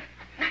 Mother.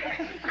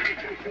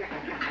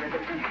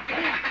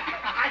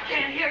 I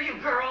can't hear you,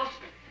 girls.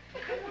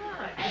 Come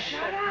on,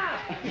 shut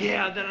up.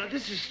 Yeah,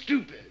 this is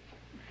stupid.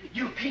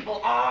 You people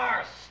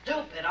are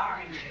stupid,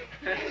 aren't you?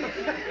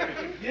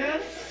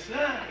 Yes,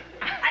 sir.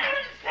 I don't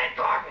understand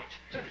garbage.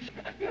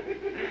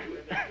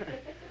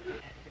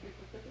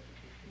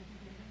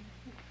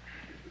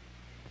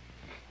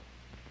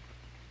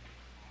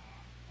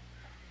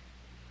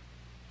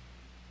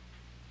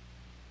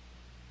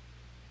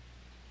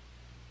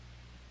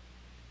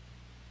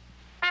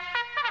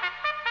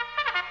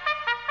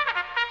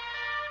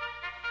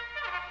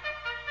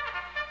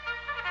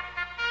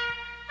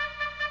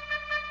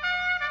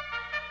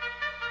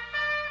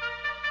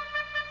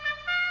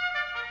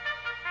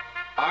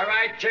 All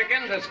right,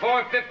 chickens, it's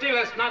 4:50.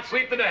 Let's not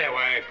sleep the day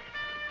away.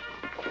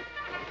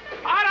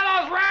 Out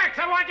of those racks!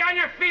 I want you on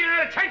your feet and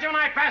at attention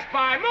when I pass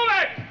by. Move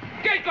it!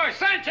 Gatecor,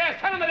 Sanchez,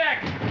 10 on the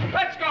deck.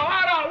 Let's go.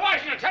 Out on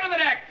Washington, 10 on the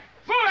deck.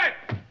 Move it!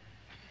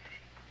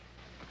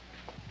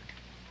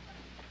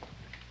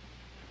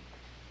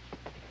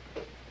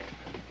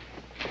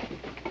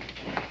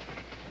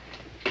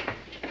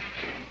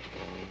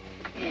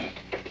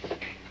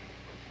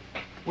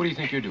 What do you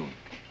think you're doing?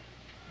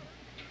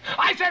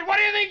 I said, what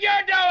do you think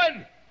you're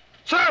doing?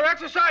 Sir,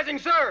 exercising,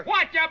 sir.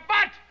 What, your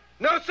butt?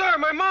 No, sir,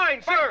 my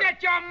mind, sir.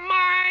 Forget your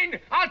mind.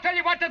 I'll tell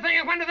you what to think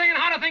and when to think and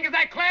how to think. Is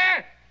that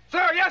clear?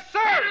 Sir, yes,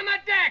 sir. Get on the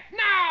deck,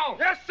 now.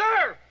 Yes,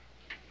 sir.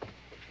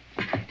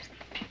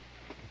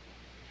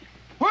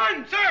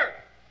 1, sir.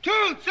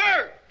 2,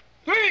 sir.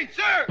 3,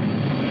 sir.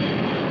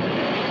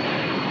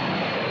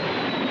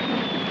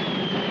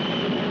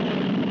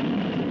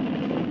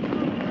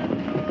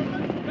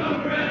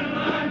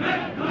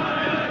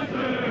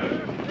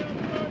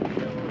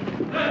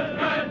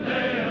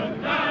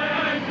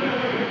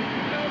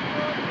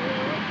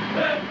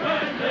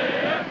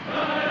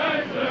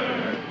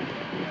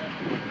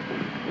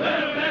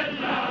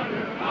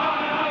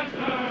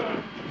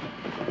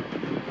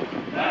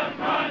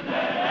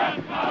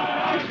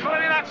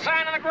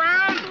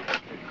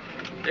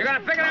 You're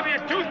gonna pick it up with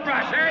your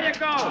toothbrush. There you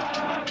go. All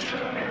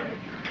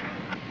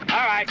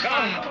right, come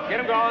on. Get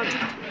him going.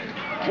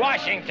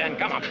 Washington,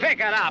 come on. Pick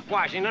it up,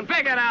 Washington.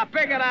 Pick it up.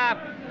 Pick it up.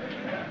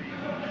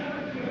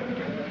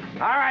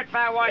 All right,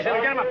 Fat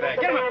Washington, get him up there.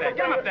 Get him up there.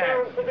 Get him up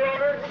there.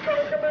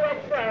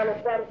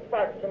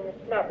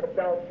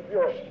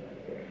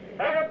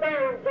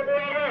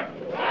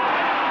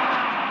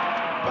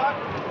 But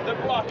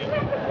they're blocking.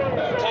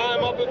 Tie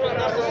him up if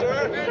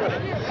necessary.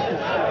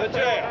 The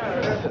jab.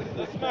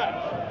 The smash.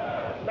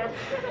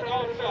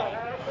 Outside.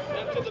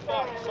 Into the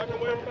body. Second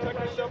way to protect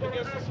yourself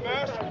against the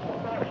smash.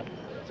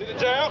 See the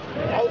jab?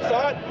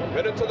 Outside.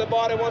 Right into the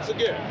body once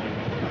again.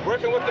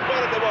 Working with the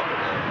butt of the weapon.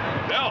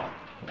 Now,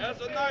 as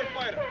a knife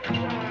fighter,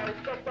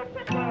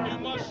 you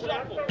must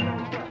shuffle. In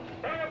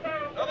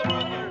other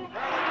words,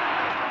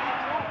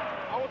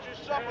 I want you to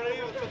shuffle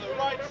either to the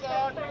right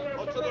side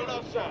or to the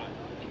left side.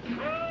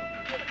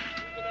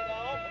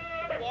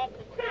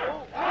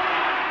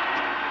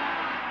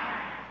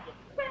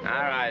 All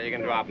right, you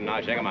can drop him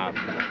now. Shake him out.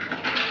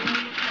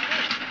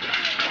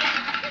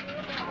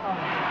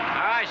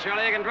 All right,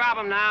 Shirley, you can drop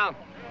him now.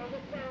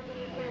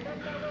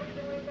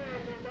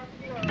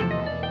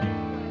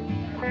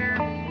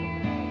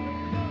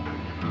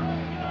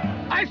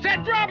 I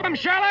said drop him,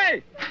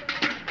 Shirley!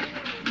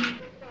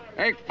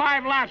 Take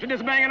 5 laps with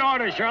this banging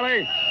order,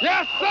 Shirley.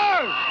 Yes,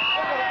 sir!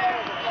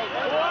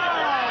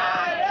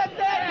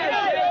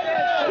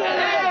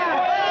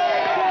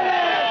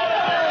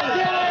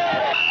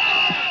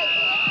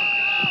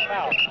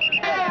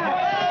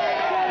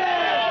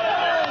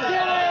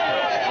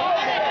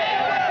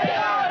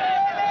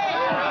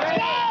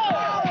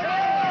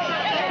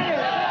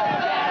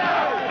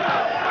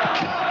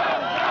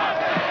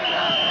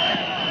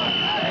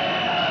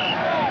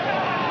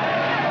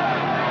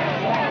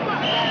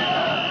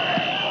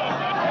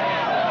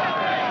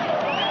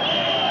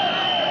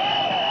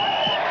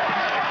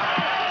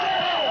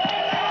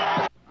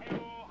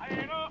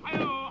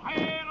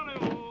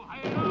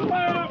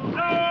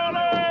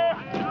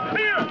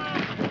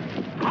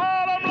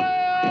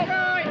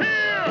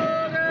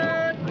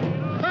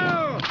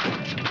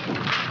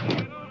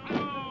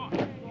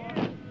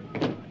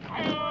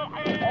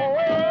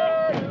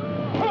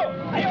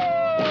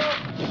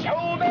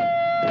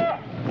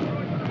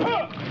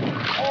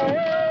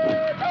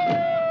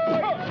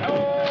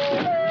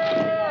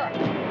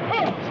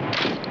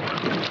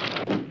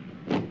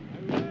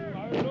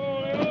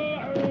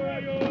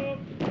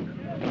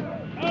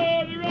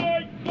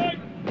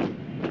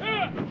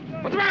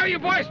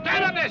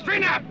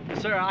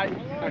 Sir, I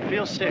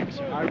feel sick,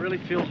 sir. I really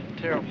feel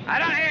terrible. I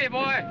don't hear you,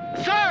 boy.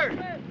 Sir!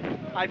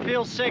 I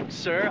feel sick,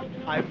 sir.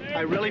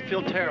 I really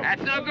feel terrible.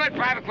 That's no good,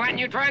 Private Quentin.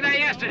 You tried that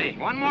yesterday.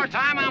 One more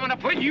time, I'm gonna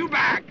put you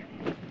back.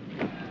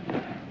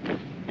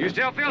 You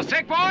still feel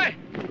sick, boy?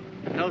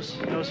 No,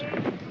 no,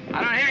 sir.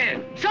 I don't hear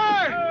you.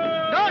 Sir!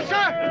 No,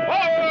 sir!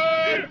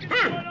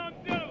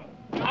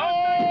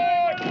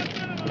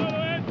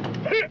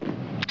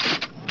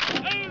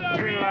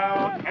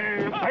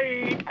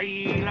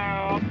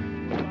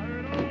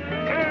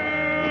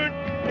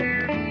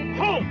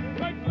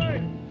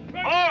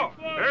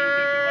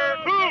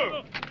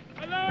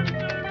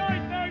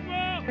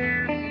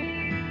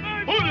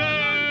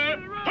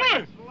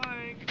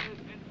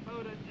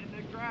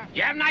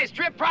 You have a nice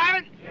trip,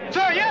 Private?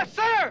 Sir, yes,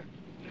 sir!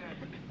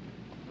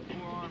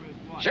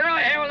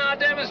 Shirley here will now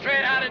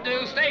demonstrate how to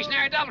do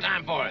stationary double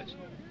time for us.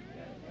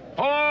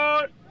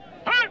 Hold!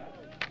 Hut!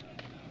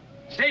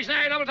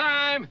 Stationary double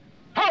time.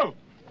 Ho!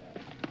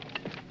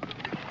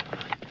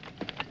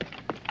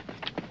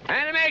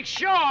 And to make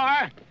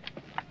sure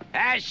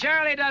that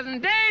Shirley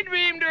doesn't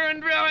daydream during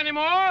drill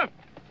anymore,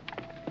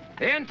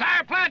 the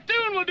entire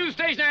platoon will do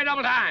stationary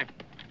double time.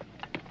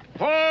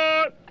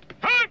 Hold!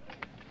 Hut!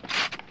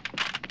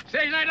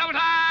 Stationary double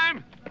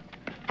time.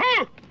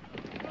 Ho!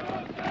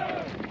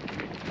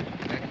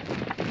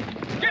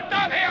 Get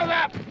those heels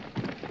up!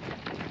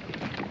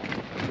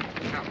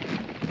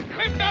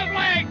 Lift those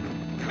legs!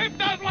 Lift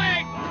those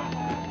legs!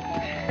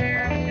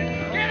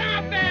 Get him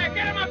up there!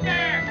 Get him up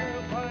there!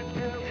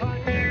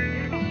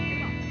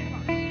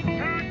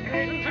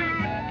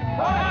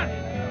 1,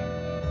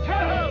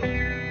 2,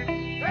 3.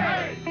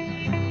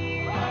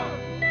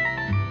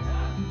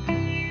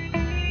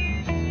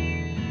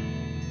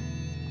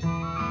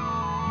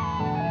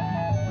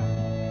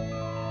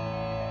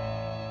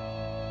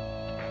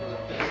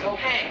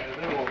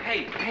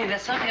 Hey,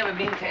 there's something I've been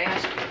meaning to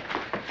ask you.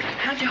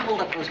 How'd you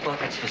hold up those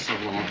buckets for so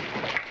long?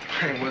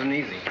 It wasn't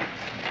easy.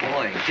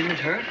 Boy, didn't it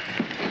hurt?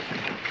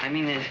 I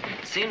mean, it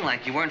seemed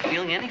like you weren't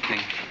feeling anything.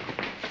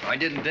 I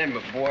didn't then,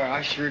 but boy,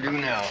 I sure do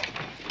now.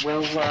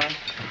 Well,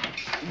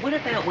 what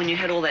about when you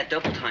had all that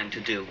double time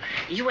to do?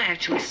 You were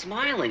actually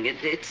smiling.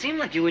 It seemed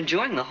like you were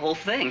enjoying the whole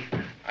thing.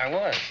 I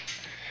was.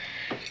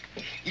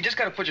 You just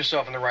got to put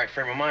yourself in the right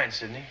frame of mind,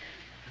 Sidney.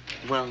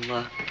 Well,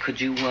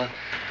 could you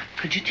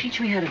teach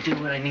me how to do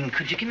it? I mean,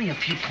 could you give me a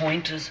few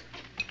pointers?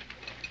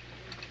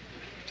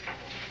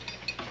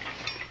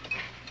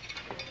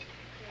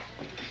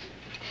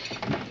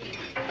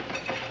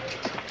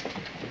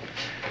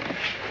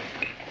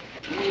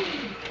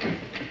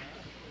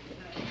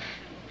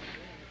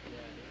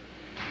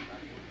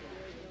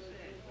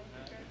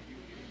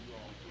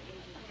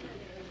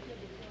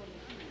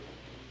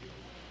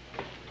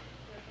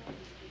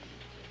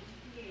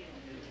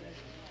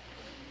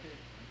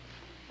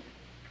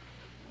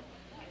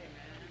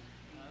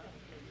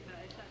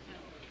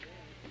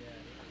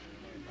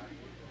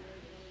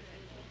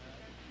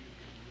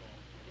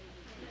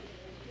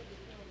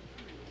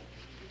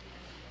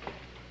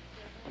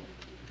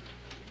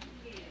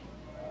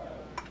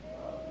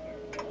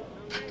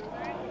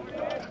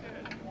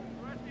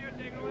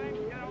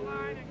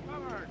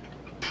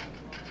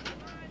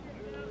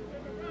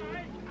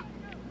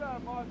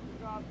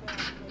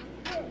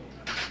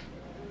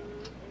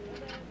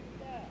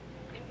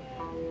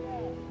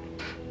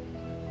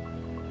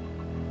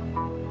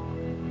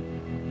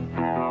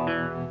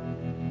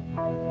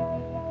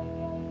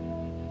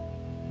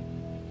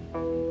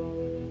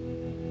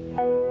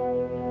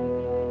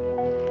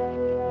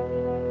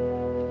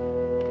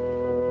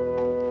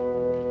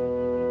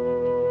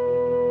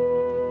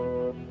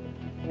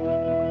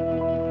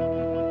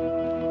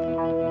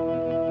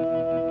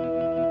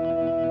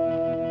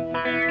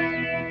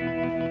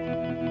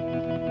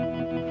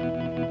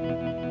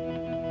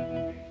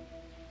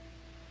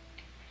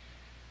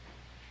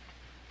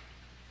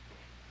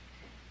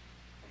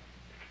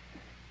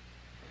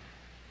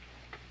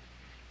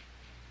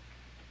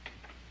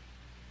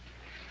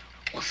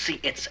 Well,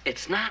 see,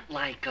 it's not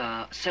like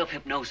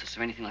self-hypnosis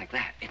or anything like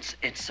that. It's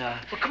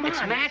come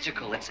on.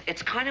 magical.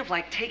 It's kind of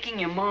like taking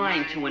your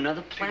mind to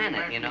another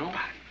planet, you know?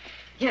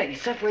 Yeah, you're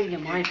separating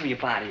your mind from your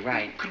body,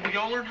 right? Could we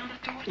all learn how to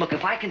do it? Look,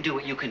 if I can do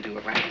it, you can do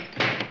it, right?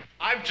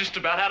 I've just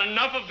about had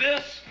enough of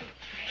this.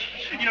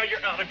 You know,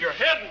 you're out of your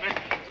head, man.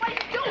 What are you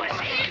doing?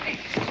 Easy.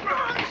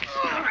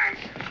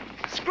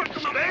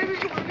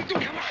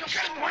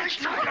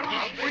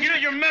 You know,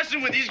 you're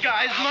messing with these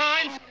guys'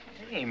 minds.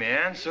 Hey,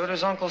 man, so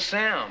does Uncle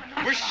Sam.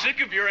 We're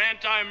sick of your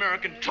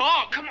anti-American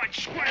talk. Come on,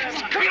 square.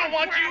 We don't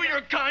want you and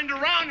your kind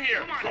around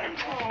here.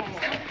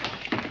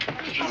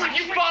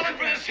 You falling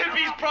for this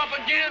hippie's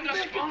propaganda.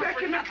 Get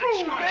back in the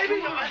groove,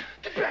 baby.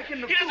 Get back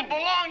in the groove. He doesn't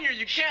belong here.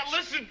 You can't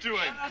listen to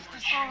him.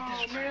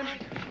 Oh, man.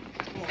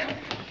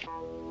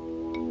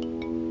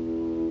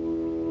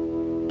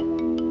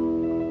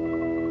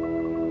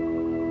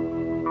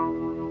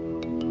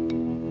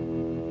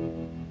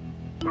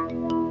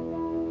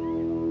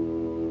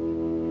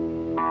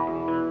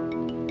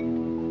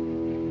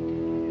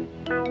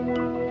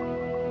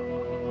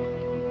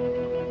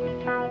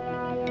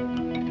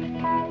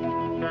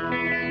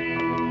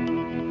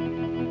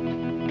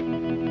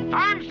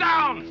 Arms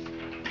down!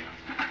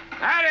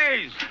 At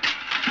ease!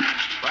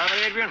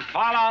 Private Adrian,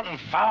 fall out and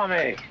follow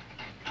me.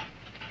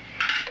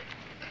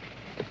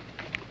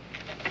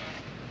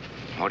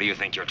 What do you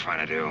think you're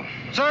trying to do?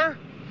 Sir?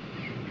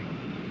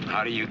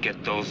 How do you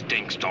get those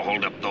dinks to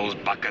hold up those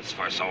buckets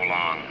for so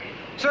long?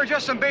 Sir,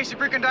 just some basic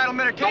recondyle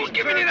meditation. Don't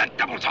give me any of that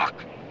double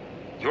talk.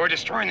 You're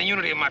destroying the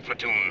unity of my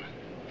platoon.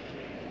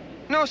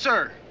 No,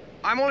 sir.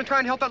 I'm only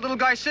trying to help that little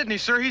guy, Sidney,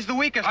 sir. He's the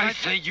weakest. I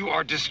say you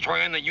are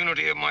destroying the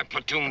unity of my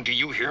platoon. Do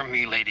you hear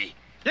me, lady?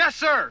 Yes,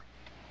 sir.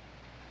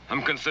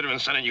 I'm considering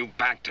sending you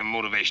back to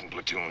motivation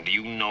platoon. Do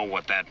you know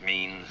what that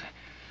means?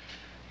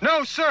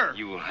 No, sir.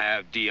 You will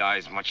have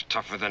DIs much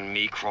tougher than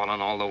me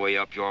crawling all the way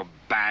up your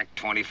back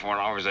 24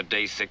 hours a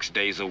day, 6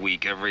 days a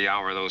week. Every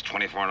hour of those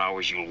 24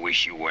 hours, you'll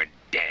wish you were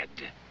dead.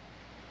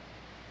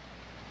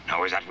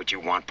 Now, is that what you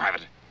want,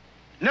 Private?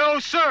 No,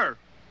 sir.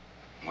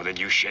 Well, then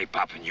you shape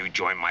up and you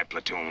join my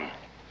platoon.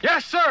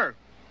 Yes, sir.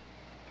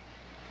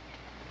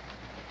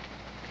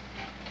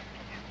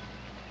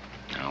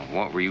 Now,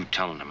 what were you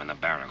telling them in the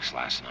barracks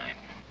last night?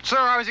 Sir,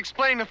 I was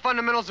explaining the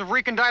fundamentals of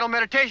recondyle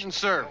meditation,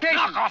 sir.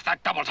 Knock off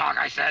that double talk,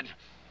 I said.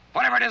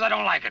 Whatever it is, I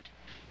don't like it.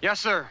 Yes,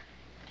 sir.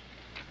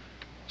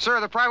 Sir,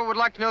 the private would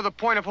like to know the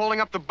point of holding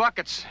up the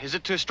buckets. Is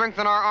it to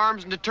strengthen our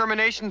arms and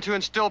determination to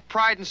instill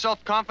pride and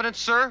self-confidence,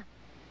 sir?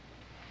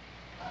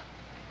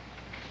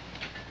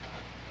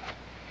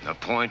 The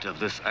point of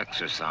this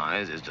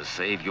exercise is to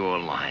save your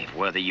life.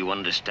 Whether you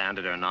understand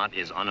it or not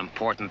is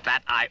unimportant.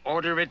 That I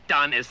order it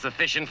done is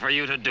sufficient for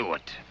you to do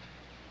it.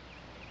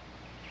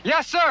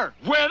 Yes, sir.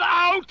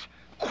 Without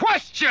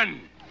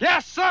question.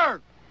 Yes, sir.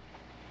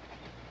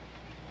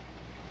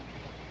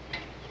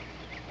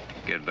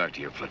 Get back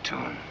to your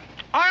platoon.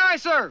 Aye, aye,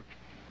 sir.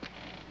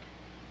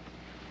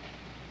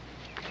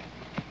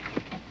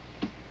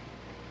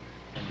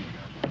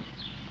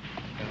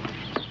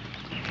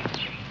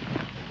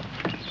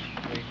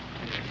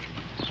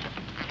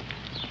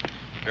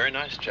 Very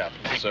nice chap,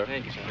 sir.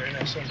 Thank you, sir. Very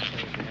nice, sir.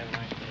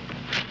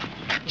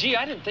 Gee,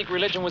 I didn't think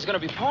religion was going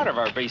to be part of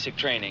our basic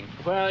training.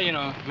 Well, you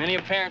know, many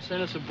a parent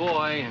sent us a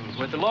boy, and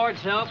with the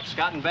Lord's help,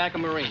 gotten back a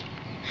Marine.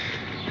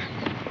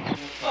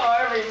 Oh,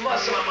 every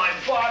muscle in my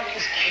body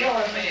is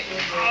killing me.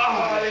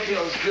 Oh, it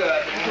feels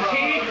good.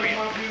 Hey,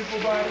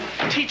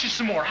 Adrian, teach us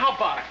some more. How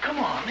about it? Come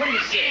on. What do you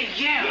say?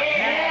 Yeah.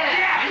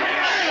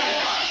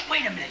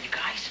 Wait a minute, you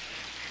guys.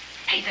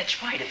 Hey,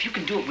 that's right. If you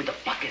can do it with the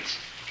buckets,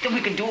 then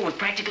we can do it with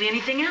practically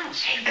anything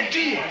else. And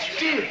did,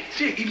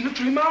 even the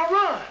 3-mile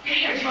run.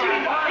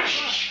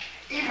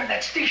 Even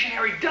that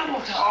stationary double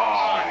time.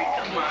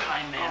 Oh, double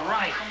time, man,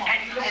 right.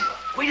 And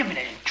wait a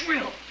minute, and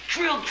drill,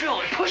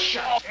 and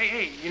push-ups.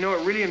 Hey, you know,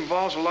 it really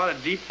involves a lot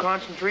of deep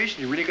concentration.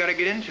 You really got to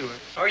get into it.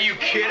 Are you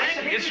kidding?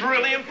 It's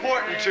really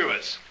important to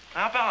us.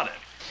 How about it?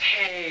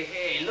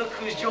 Hey, look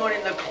who's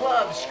joining the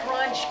club,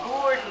 Scrunch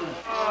Gordon.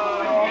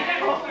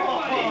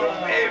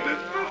 Hey, the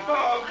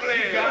football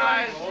player.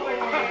 Guys.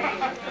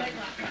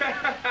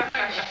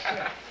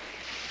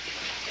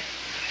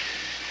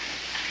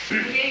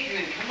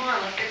 Adrian, come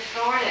on, let's get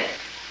started.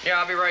 Yeah,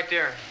 I'll be right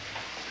there.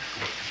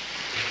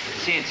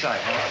 See you inside,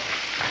 huh?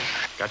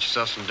 Got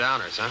yourself some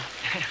downers, huh?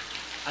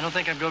 I don't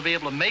think I'm going to be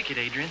able to make it,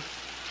 Adrian.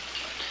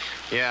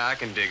 Yeah, I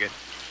can dig it.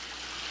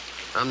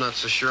 I'm not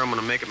so sure I'm going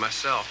to make it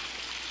myself.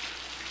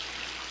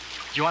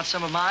 Do you want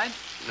some of mine?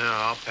 No,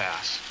 I'll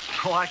pass.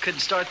 Oh, I couldn't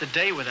start the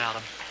day without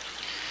them.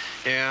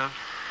 Yeah,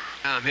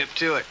 I'm hip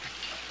to it.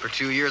 For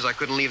 2 years, I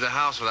couldn't leave the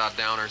house without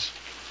downers.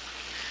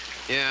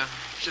 Yeah,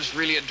 it's just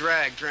really a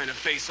drag trying to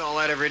face all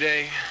that every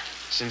day.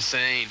 It's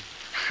insane.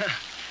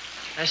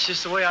 That's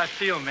just the way I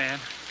feel, man.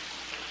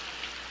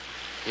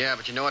 Yeah,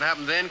 but you know what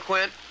happened then,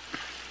 Quint?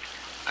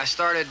 I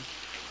started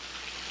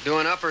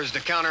doing uppers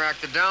to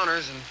counteract the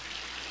downers and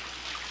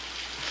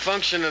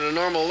function at a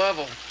normal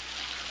level,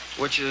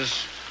 which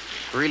is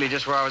really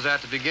just where I was at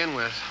to begin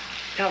with.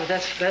 Yeah, but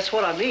that's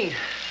what I mean.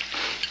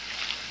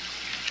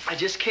 I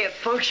just can't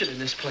function in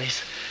this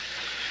place.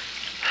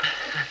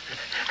 I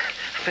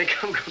think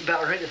I'm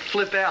about ready to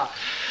flip out.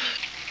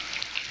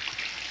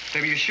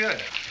 Maybe you should.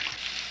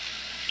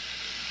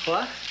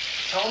 What?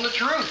 Tell them the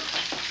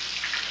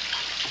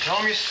truth. Tell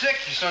them you're sick.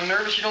 You're so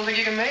nervous you don't think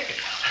you can make it.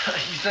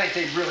 You think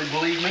they'd really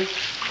believe me?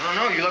 I don't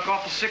know. You look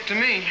awful sick to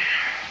me.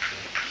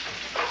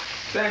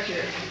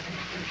 Sanchez.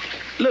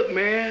 Look,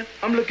 man,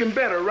 I'm looking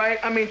better, right?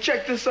 I mean,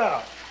 check this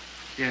out.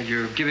 Yeah,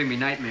 you're giving me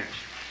nightmares.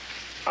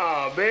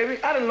 Aw,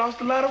 baby, I done lost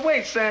a lot of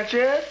weight,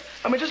 Sanchez.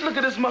 I mean, just look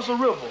at this muscle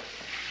river.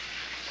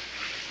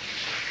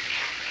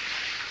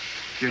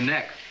 Your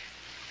neck.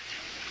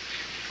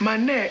 My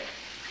neck?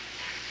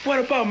 What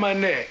about my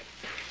neck?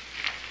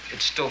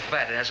 It's still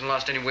fat. It hasn't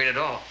lost any weight at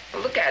all.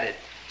 Well, look at it.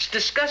 It's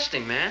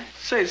disgusting, man.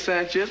 Say,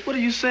 Sanchez, what are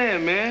you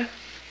saying, man?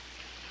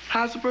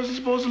 How's a person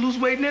supposed to lose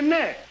weight in their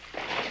neck?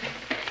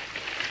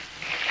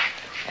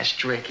 That's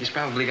Drake. He's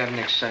probably got an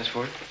exercise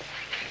for it.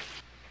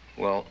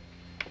 Well,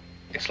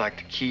 it's like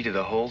the key to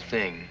the whole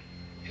thing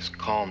is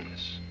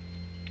calmness.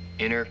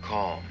 Inner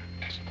calm.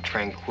 It's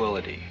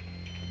tranquility.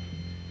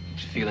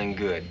 It's feeling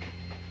good.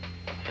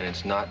 And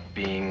it's not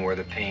being where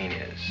the pain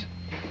is.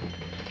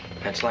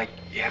 And it's like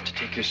you have to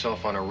take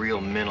yourself on a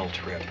real mental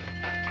trip.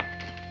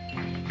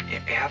 You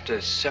have to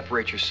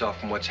separate yourself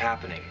from what's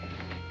happening.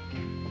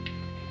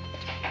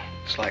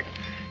 It's like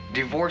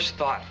divorce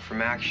thought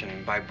from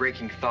action by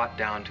breaking thought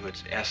down to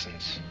its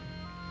essence.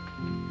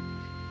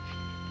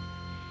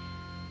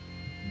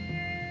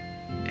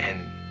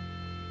 And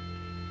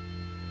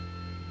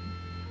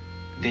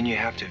then you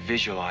have to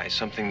visualize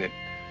something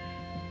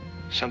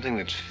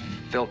that's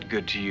felt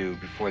good to you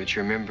before that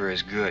you remember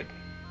as good,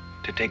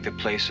 to take the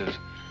place of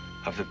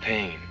the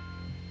pain.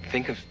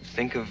 Think of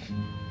the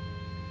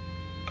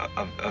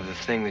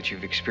thing that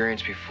you've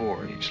experienced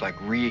before. It's like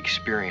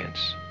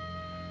re-experience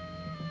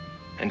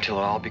until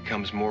it all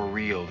becomes more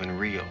real than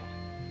real.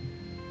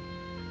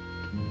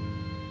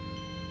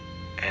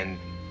 And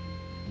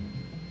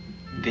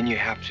then you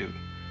have to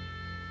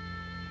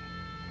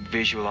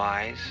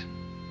visualize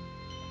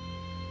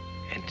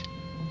and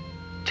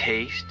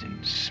taste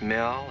and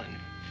smell and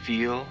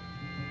feel,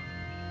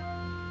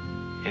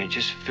 and it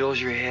just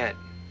fills your head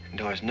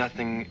until there's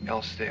nothing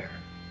else there.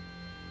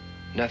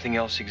 Nothing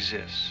else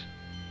exists.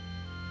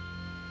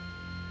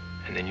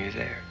 And then you're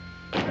there.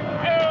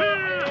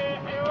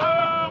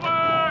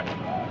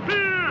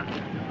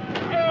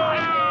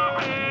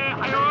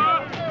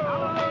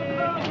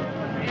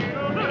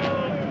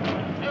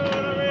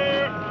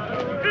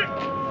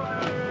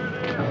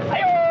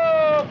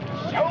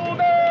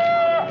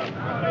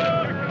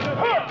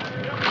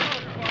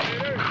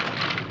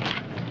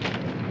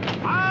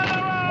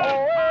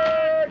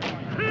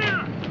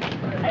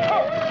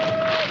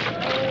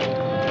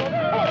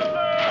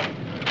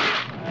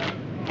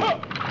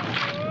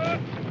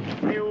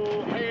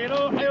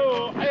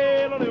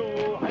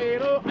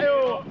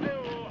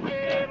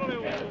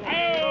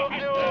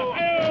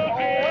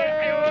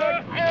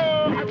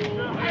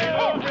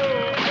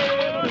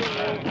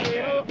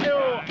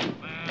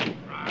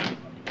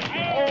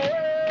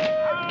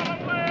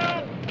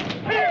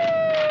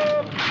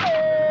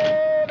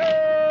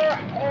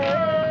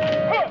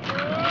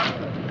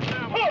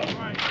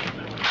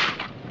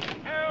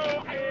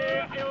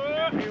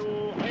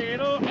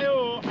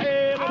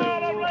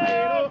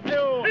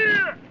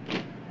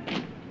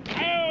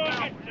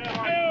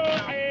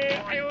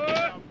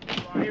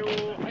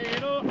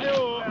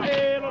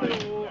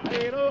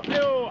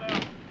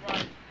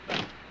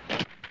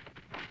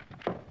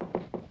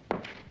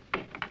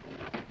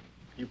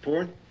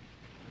 Pouring?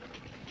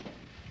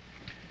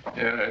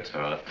 Yeah, it's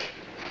hot.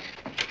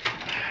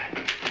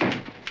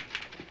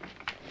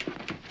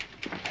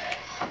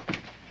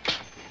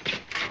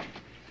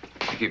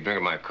 You keep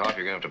drinking my coffee,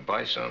 you're gonna have to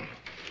buy some.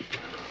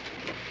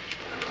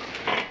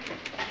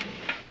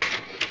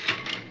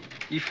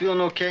 You feeling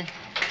okay?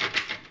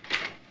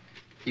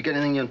 You got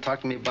anything you want to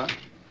talk to me about?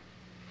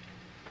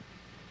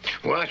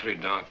 Well, actually,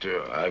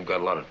 Doctor, I've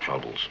got a lot of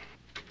troubles.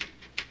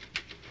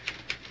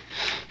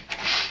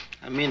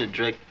 I mean it,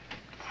 Drake.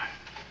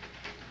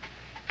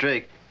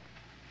 Drake,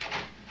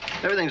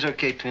 everything's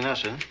okay between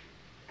us, isn't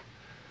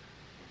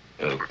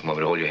it? Want me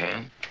to hold your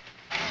hand?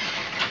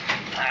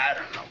 I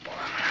don't know, boy.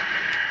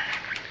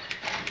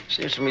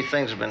 Seems to me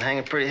things have been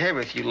hanging pretty heavy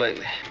with you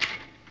lately.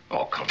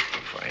 Oh, come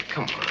on, Frank.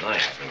 Come on. I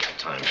haven't got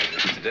time for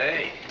this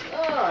today.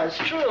 Oh, it's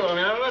true. I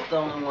mean, I'm not the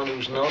only one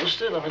who's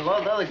noticed it. I mean, a lot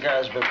of the other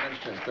guys have been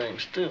mentioning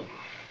things, too.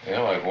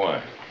 Yeah, like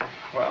what?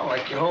 Well,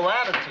 like your whole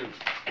attitude.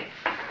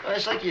 Well,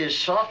 it's like you're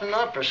softening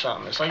up or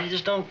something. It's like you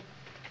just don't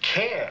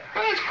care.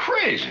 Well, that's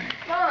crazy.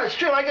 No, it's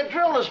true. Like a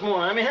drill this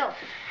morning. I mean, hell,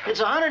 it's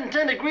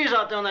 110 degrees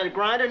out there on that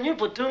grinder, and your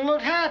platoon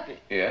looked happy.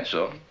 Yeah,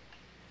 so?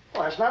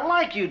 Well, that's not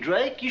like you,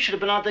 Drake. You should have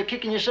been out there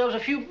kicking yourselves a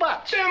few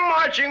butts. Their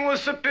marching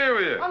was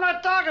superior. I'm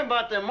not talking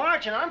about their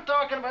marching. I'm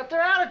talking about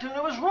their attitude.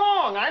 It was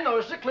wrong. I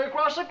noticed it clear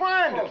across the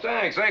grinder. Well,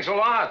 thanks. Thanks a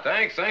lot.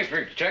 Thanks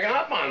for checking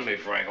up on me,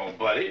 Frank, old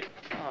buddy.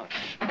 Oh,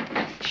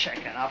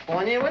 checking up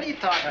on you? What are you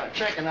talking about,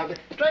 checking up?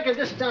 Drake, I'm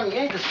just telling you,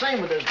 you ain't the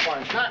same with this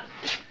bunch, huh?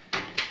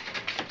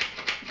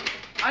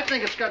 I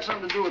think it's got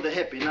something to do with the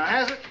hippie. Now,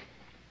 has it?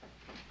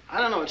 I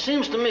don't know. It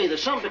seems to me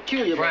there's something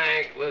peculiar about...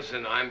 Frank,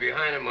 listen, I'm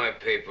behind in my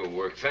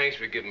paperwork. Thanks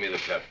for giving me the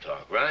pep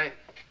talk, right?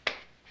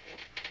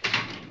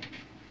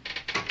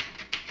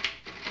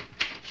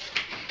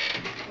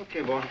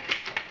 Okay, boy.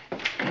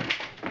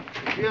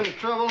 If you're in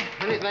trouble,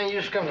 anything,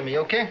 you just come to me,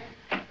 okay?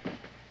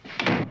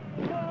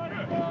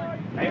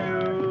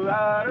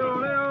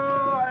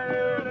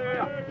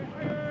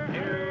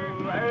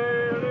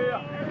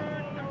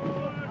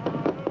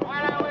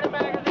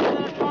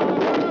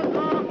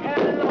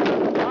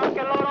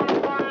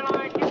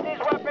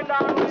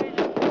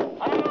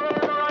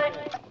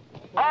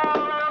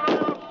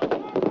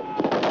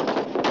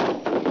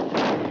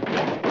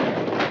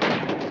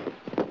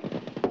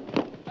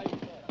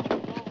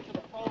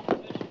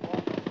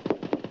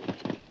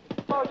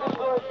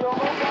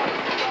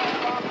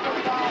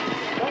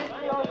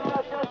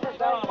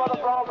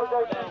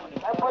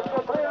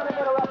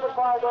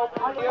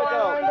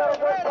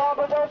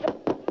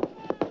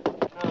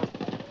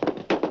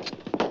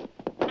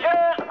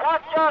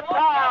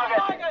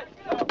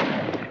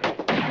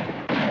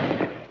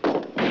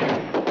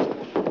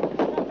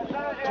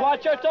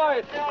 Watch your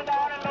target.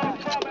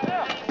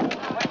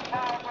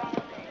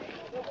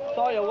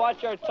 Sawyer,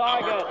 watch your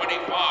target. Number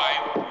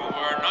 25, you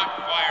are not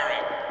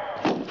firing.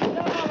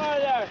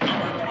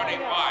 Number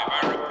 25, I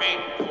repeat,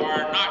 you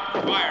are not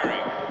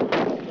firing.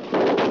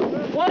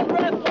 One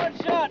breath, one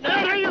shot.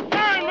 Now, are you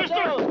firing,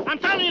 mister? I'm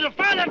telling you to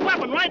fire that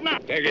weapon right now.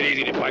 Take it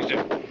easy,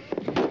 Buster.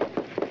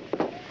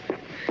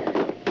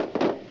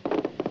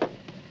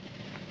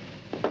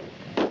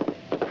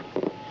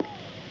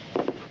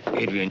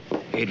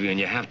 Adrian,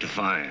 you have to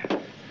fire.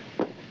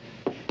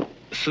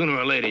 Sooner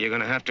or later, you're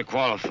gonna have to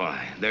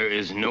qualify. There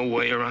is no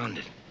way around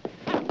it.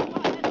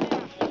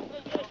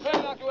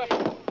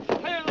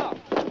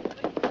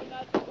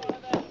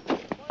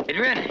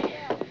 Adrian,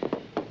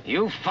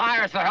 you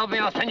fire, so help me,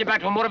 I'll send you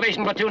back to a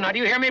motivation platoon. Now, do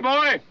you hear me,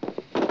 boy?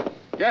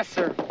 Yes,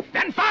 sir.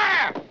 Then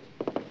fire!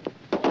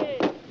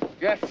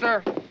 Yes,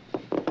 sir.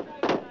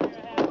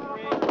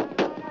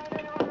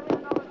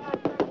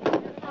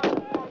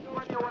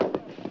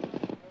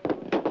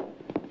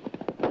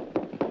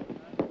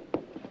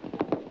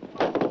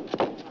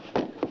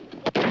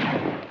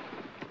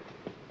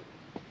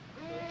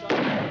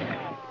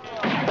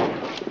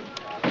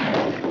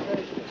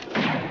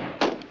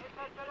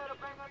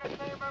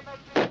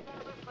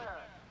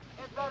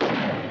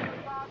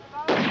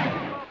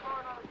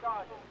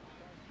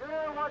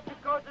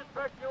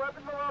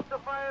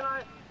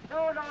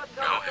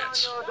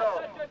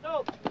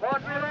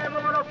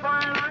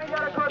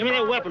 Give me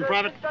that weapon,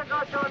 Private.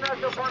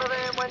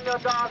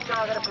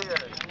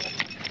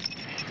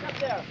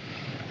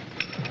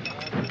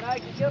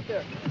 Get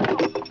there.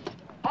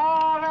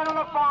 All men on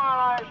the fire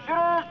line.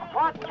 Shooters,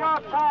 watch your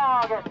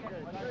target.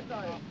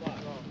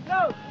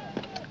 Go.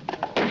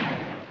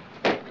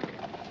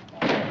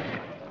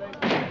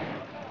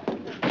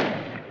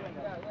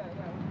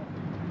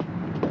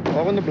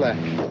 All in the black.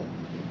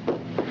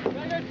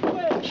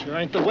 Sure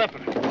ain't the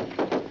weapon.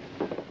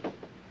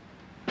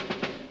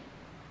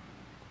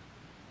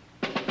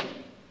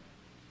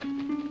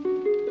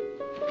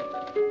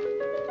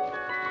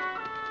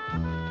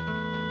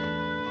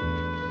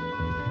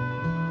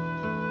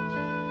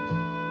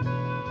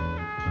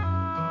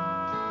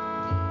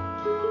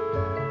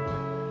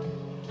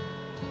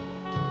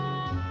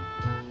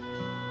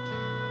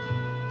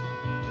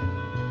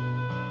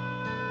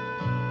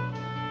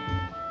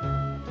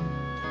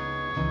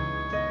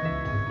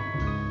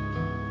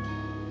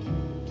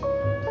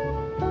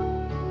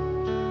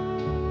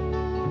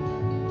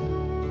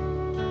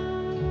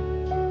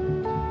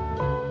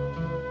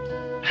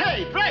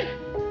 Hey, Drake!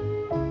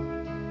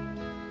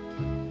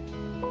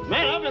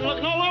 Man, I've been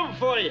looking all over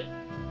for you.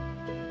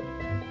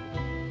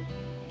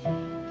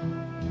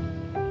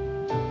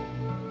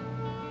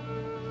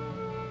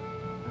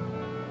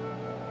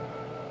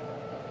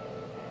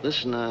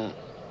 Listen,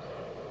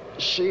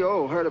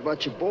 CO heard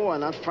about your boy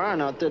not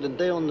firing out there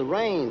today on the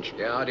range.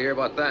 Yeah, how'd you hear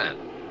about that?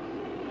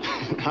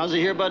 How's he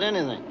hear about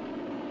anything?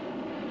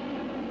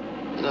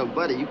 You know,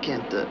 buddy, you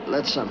can't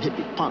let some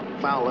hippie punk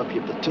foul up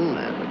your platoon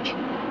average.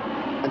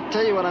 I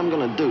tell you what I'm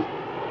gonna do.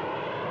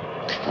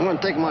 I'm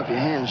gonna take him off your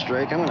hands,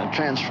 Drake. I'm gonna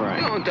transfer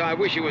him. Don't, I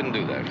wish you wouldn't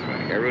do that,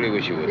 Frank. I really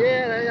wish you wouldn't.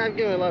 Yeah, I've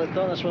given it a lot of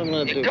thought. That's what I'm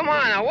gonna do. Come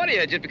on, now, what are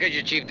you? Just because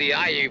you're Chief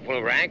DI, you put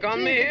a rank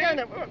on me?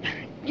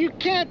 You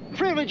can't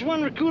privilege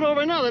one recruit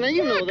over another. Now,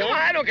 you know that. Come on,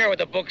 I don't care what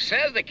the book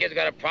says. The kid's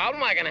got a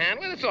problem. I can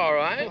handle it. It's all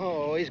right.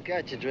 Oh, he's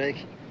got you,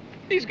 Drake.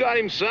 He's got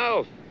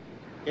himself.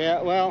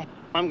 Yeah, well,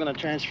 I'm gonna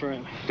transfer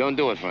him. Don't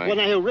do it, Frank. Well,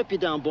 now, he'll rip you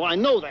down, boy. I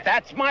know that.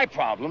 That's my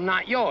problem,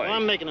 not yours. Well,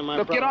 I'm making it my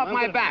Look, problem. get off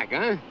my back,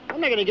 huh? I'm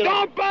not gonna get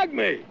off. Don't bug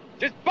me.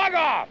 Just bug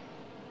off.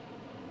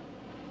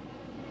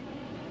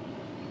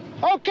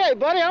 Okay,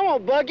 buddy, I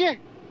won't bug you.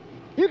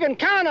 You can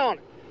count on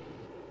it.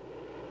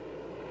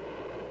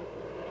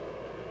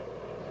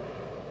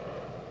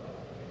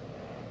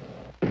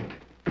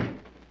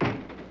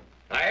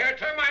 I hear a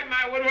termite in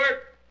my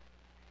woodwork.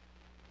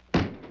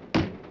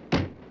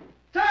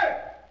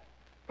 Sir!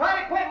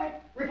 Private equipment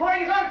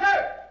reporting is on,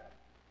 sir!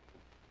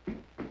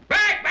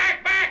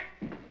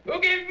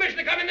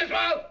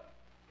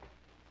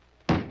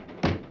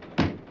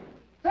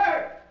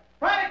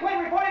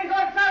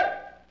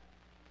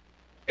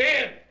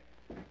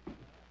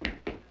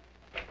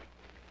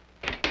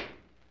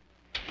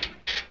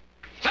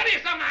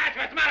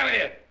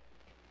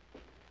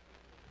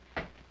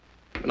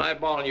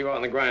 balling you out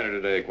on the grinder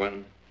today,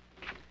 Quentin?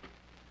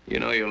 You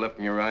know your left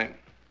and your right?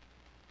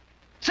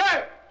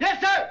 Sir!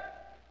 Yes, sir!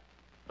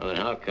 Well, then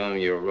how come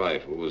your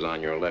rifle was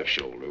on your left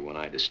shoulder when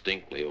I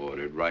distinctly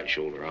ordered right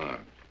shoulder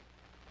armed?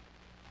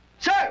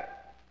 Sir!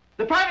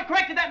 The private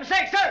corrected that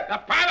mistake, sir! The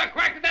private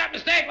corrected that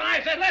mistake when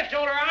I said left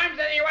shoulder arms,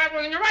 then your rifle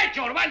was in your right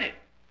shoulder, wasn't it?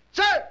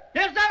 Sir!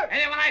 Yes, sir!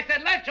 And then when I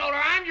said left shoulder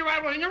arms, your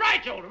rifle was in your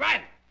right shoulder,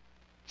 right?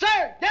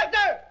 Sir! Yes,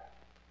 sir!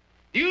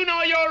 Do you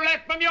know your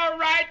left from your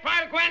right,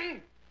 Private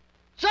Quentin?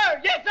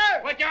 Sir! Yes,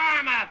 sir! Put your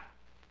arm up.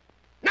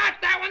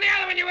 Not that one, the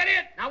other one, you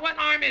idiot! Now, what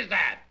arm is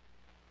that?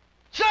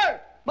 Sir!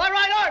 My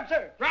right arm,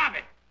 sir! Drop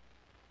it.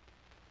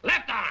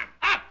 Left arm.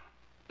 Up.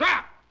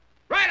 Drop.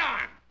 Right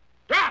arm.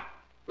 Drop.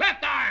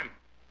 Left arm.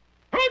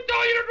 Who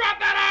told you to drop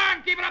that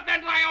arm? Keep it up there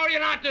until I order you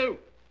not to.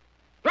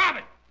 Drop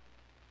it.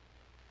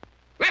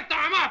 Left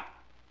arm up.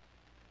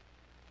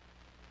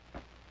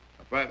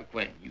 Now, Private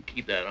Quentin, you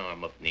keep that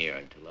arm up in the air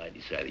until I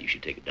decide that you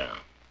should take it down.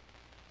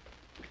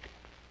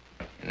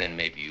 And then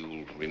maybe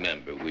you'll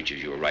remember which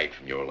is your right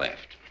from your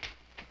left.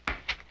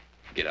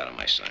 Get out of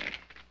my sight.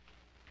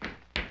 Aye,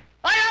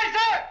 aye,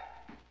 sir!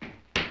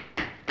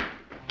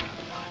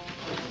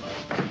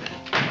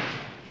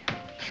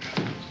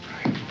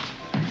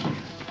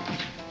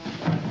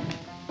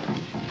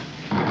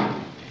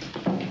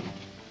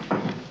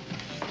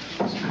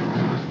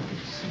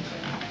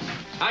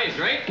 Hiya,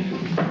 Drake.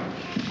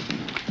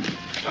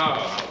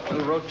 Oh. A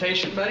little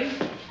rotation, buddy?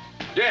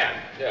 Yeah,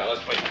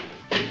 let's play.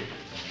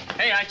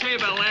 Hey, I tell you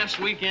about last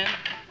weekend?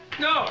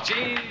 No.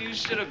 Gee, you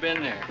should have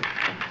been there.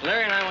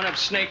 Larry and I went up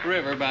Snake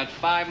River about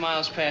 5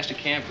 miles past a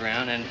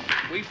campground, and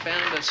we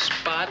found a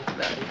spot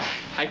that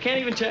I can't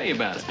even tell you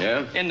about it.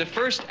 Yeah? In the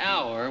first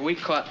hour, we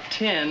caught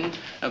 10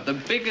 of the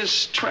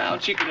biggest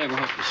trout you could ever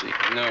hope to see.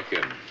 No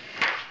kidding.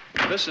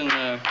 Listen,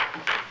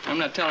 I'm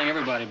not telling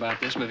everybody about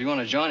this, but if you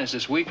want to join us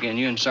this weekend,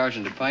 you and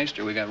Sergeant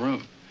DePeister, we got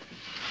room.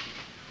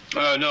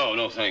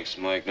 No, thanks,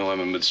 Mike. No, I'm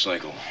a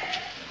mid-cycle.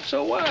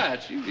 So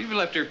what? You've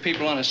left your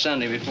people on a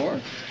Sunday before.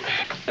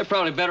 They're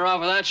probably better off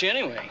without you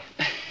anyway.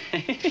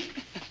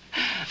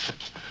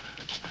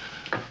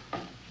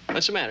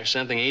 What's the matter?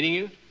 Something eating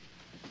you?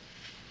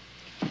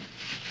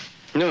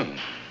 No.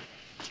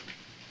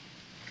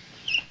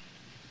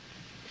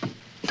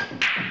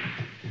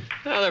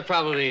 Well, there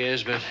probably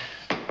is, but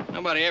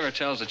nobody ever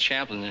tells the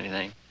chaplain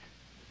anything.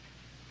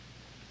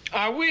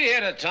 Are we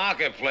here to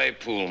talk or play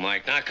pool,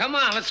 Mike? Now, come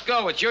on, let's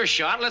go. It's your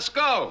shot. Let's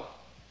go.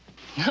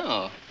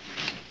 No,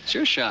 it's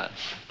your shot.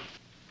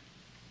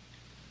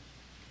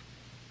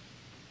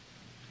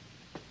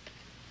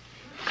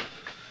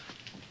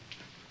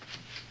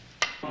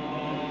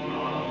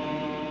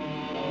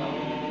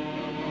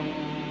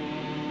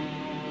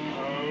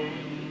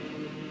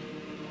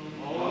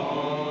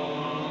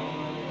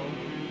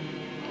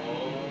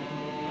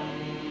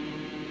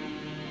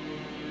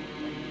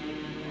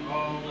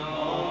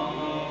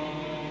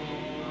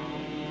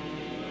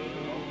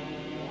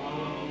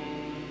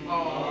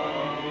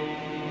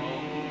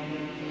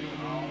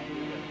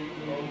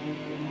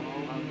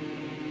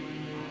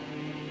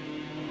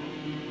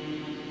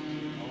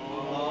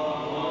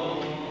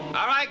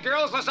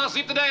 Girls, let's not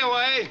sleep the day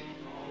away.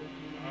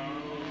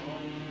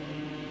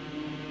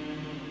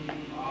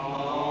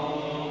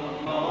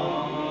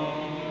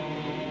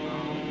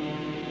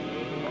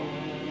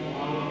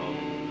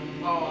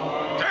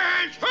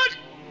 Turn foot!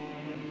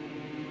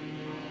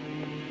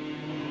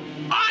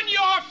 On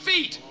your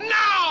feet,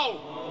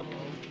 now!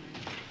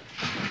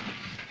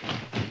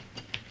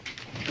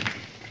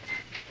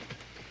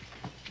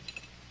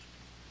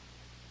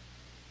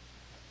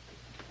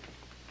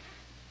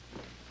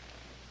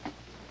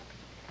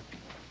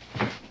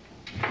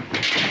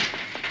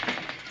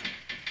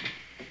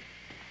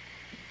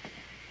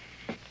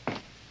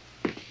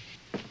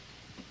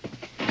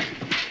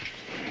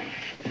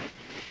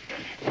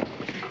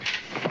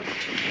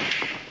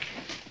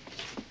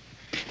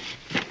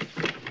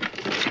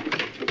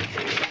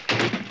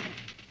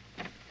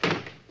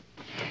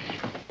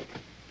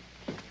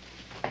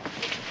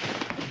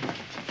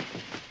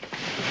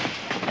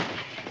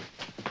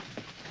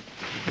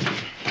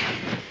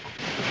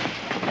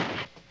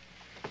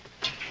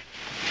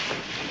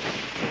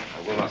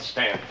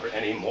 Stand for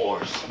any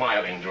more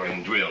smiling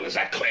during drill. Is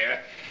that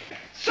clear?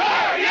 Sir!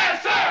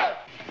 Yes, sir!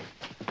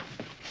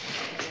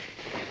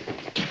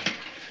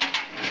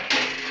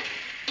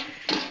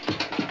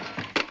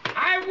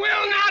 I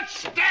will not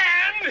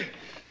stand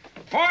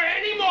for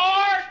any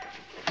more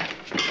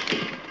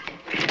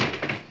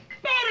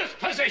bonus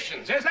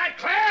positions. Is that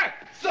clear?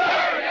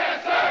 Sir!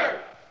 Yes,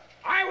 sir!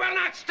 I will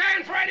not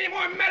stand for any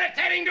more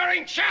meditating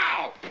during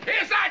chow.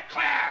 Is that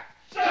clear?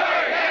 Sir!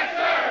 Yes,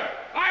 sir!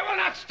 I will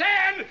not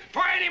stand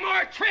for any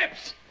more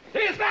trips.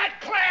 Is that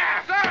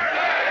clear? Sir!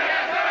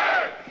 Yes,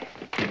 sir!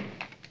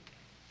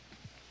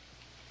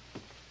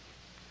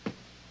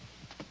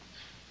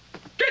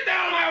 Get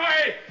out of my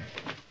way!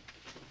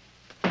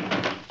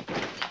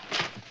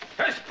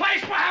 This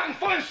place we're having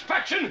full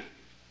inspection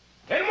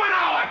in 1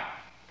 hour.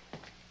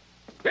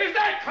 Is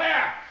that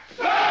clear?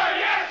 Sir!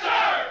 Yes,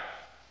 sir!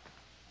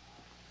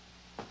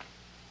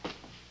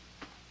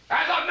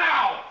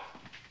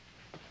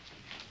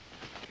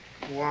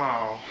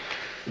 Wow.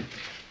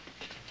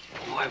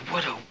 Boy,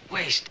 what a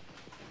waste.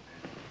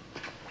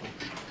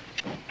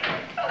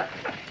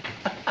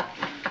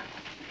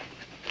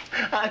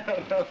 I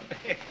don't know,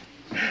 man.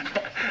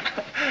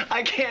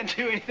 I can't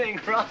do anything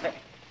right.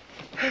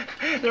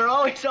 They're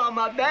always on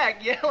my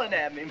back yelling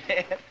at me,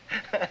 man.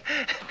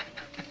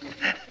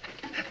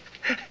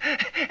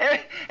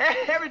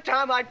 Every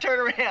time I turn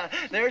around,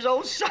 there's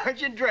old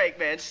Sergeant Drake,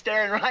 man,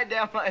 staring right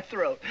down my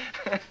throat.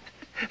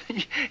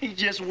 He's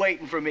just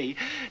waiting for me.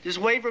 Just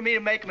waiting for me to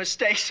make a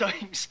mistake so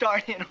he can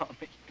start in on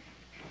me.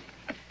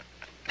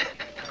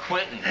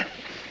 Quentin,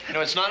 you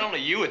know, it's not only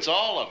you, it's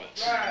all of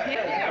us.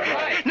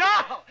 Right.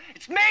 No!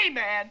 It's me,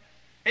 man!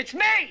 It's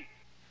me!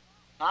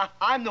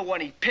 I'm the one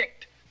he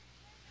picked.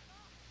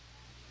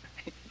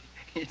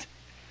 It's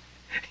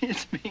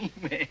me,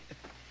 man.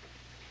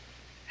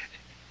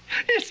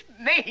 It's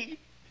me.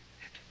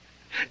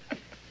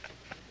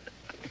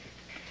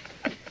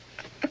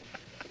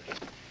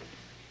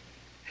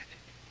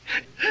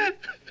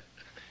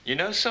 You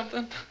know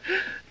something?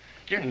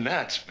 You're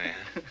nuts, man.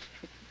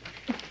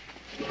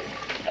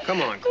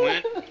 Come on,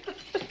 Quint.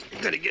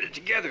 You gotta get it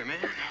together, man.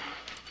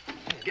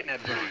 Get in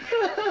that drum.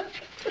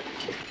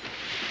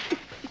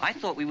 I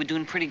thought we were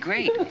doing pretty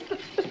great.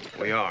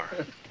 We are.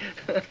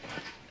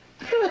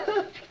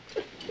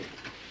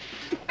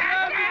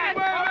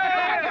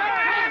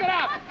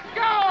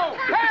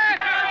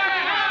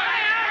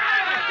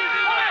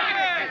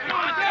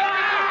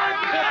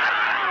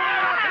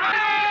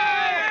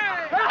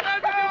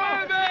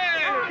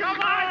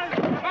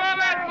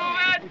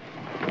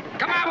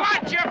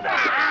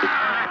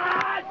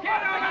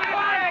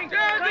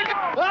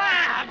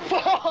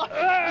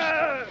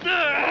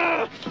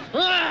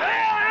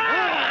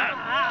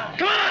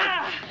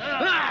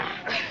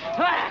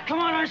 Come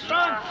on,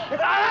 Armstrong.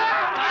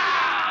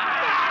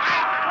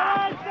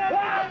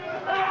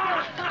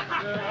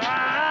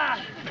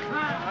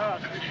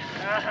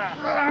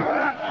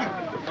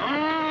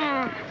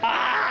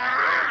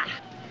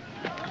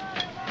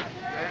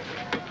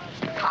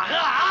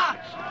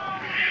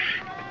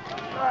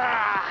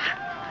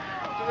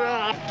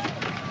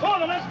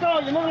 Hold on, let's go.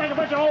 You're moving like a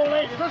bunch of old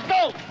ladies. Let's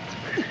go.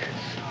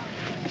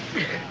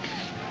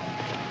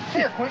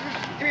 Here, Quentin.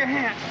 Give me your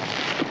hand.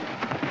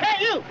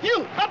 Hey,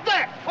 you, up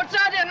there. What's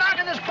the idea of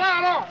knocking this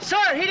clown off?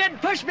 Sir, he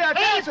didn't push me. He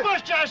didn't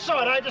push you. I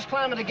saw it. I just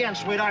climb it again,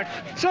 sweetheart.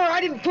 Sir,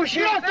 I didn't push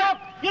you.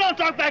 You don't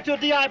talk back to a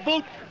DI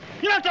boot.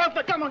 You don't talk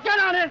back. Come on, get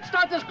on in.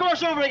 Start this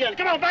course over again.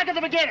 Come on, back at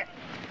the beginning.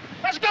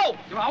 Let's go.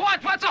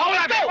 What's the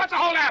hold-up? What's the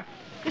hold-up?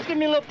 Just give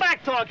me a little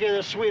back talk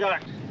here,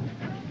 sweetheart.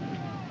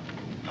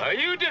 Are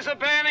you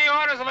disobeying the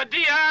orders of a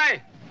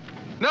DI?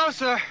 No,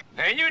 sir.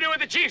 And you do what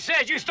the chief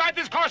says. You start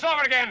this course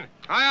over again.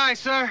 Aye, aye,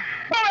 sir.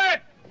 Move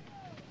it!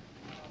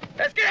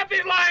 Let's get up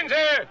these lines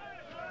here.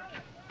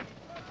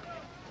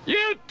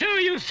 You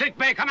too, you sick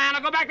bay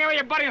commander. Go back there with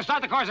your buddy and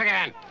start the course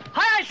again.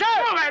 Aye, sir.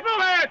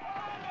 Move it!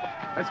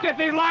 Let's get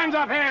these lines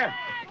up here.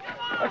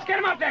 Let's get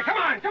them up there. Come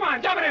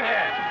on, jump it in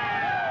here.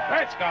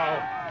 Let's go.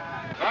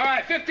 All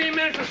right, 15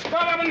 minutes of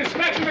scrub up and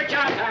inspection for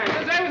chow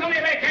time. This was only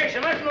a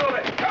vacation. Let's move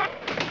it. Come.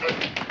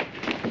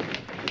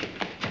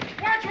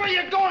 Watch where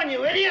you're going,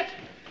 you idiot.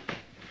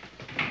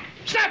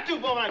 Stop,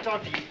 Tubo, when I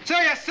talk to you. Sir,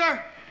 yes,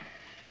 sir.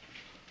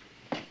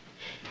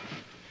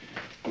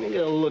 Let me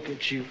get a look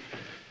at you.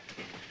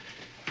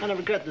 I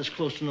never got this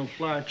close to no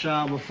flower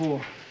child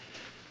before.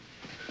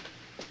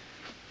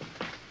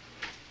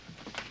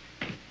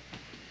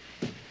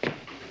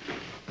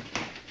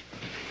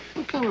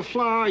 What kind of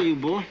flower are you,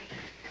 boy?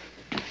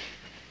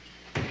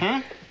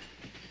 Huh?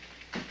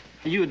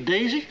 Are you a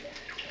daisy?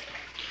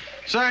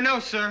 Sir, no,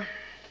 sir.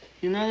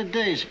 You're not a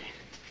daisy.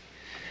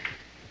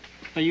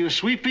 Are you a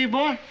sweet pea,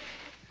 boy?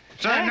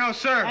 Sir, huh? No,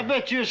 sir. I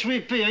bet you're a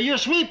sweet pea. Are you a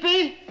sweet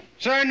pea?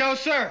 Sir, no,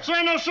 sir.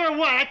 Sir, no, sir,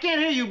 what? I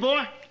can't hear you,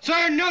 boy.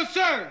 Sir, no,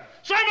 sir.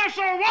 Sir, no,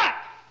 sir, what?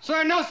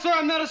 Sir, no, sir,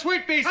 I'm not a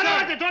sweet pea, sir. I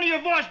don't like the tone of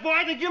your voice, boy.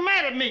 I think you're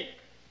mad at me.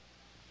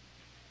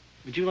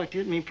 Would you like to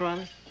hit me,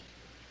 Private?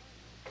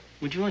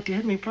 Would you like to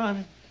hit me,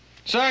 Private?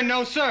 Sir,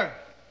 no, sir.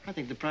 I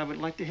think the Private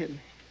would like to hit me.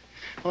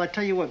 Well, I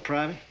tell you what,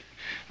 Private.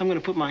 I'm going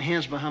to put my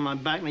hands behind my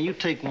back. Now, you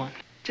take one.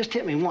 Just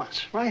hit me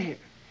once, right here.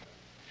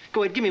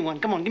 Go ahead, give me one.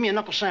 Come on, give me a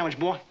knuckle sandwich,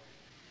 boy.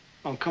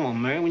 Oh, come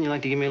on, Mary. Wouldn't you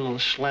like to give me a little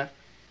slap?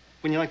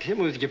 Wouldn't you like to hit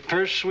me with your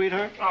purse,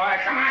 sweetheart? All right,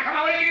 come on.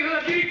 What do you do to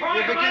the beauty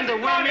parlor? You begin to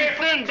wear me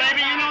thin,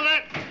 baby. You know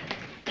that?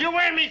 You're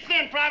wearing me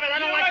thin, Private. I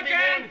don't like to be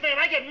worn thin.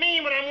 I get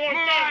mean when I'm worn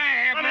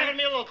thin. I'm having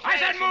me a little class. I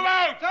said move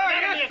out. Sir,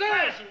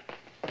 yes, sir.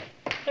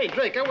 Hey,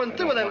 Drake, I wasn't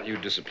through with that. I don't want you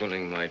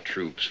disciplining my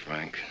troops,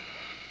 Frank.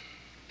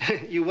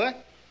 You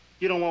what?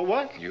 You don't want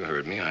what? You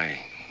heard me. I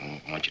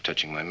don't want you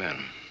touching my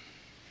men.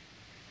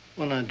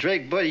 Well, now,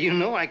 Drake, buddy, you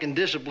know I can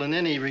discipline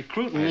any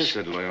recruit in I this.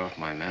 said lay off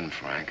my men,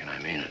 Frank, and I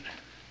mean it.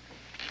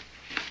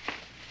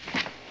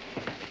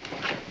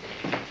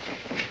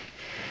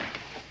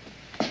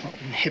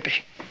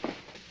 Hippie.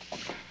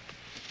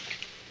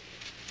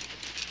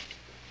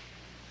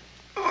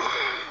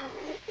 Oh,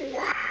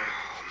 wow,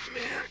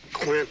 man.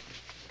 Quint,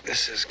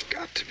 this has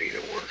got to be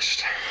the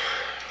worst.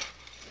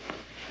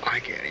 I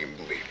can't even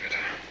believe it.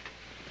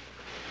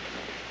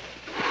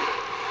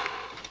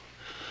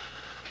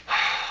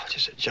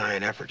 just a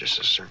giant effort just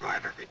to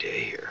survive every day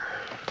here.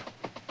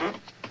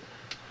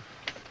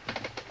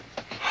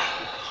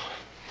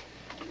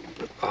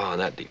 Oh,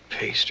 and that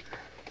depaster.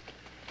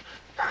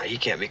 He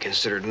can't be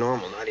considered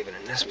normal, not even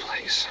in this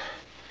place.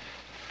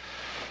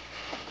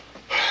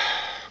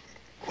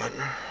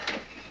 Quentin?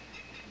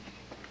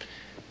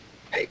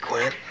 Hey,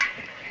 Quint.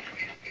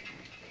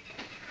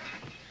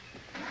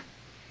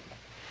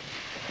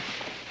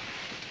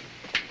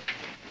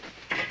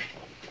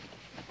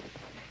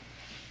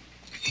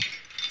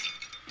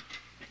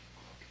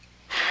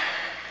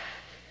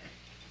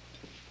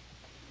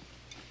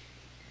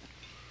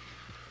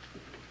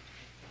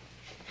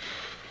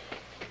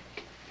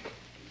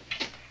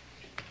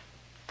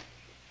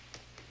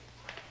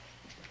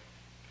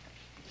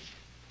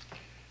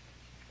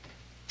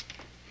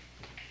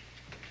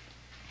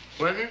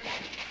 Quentin?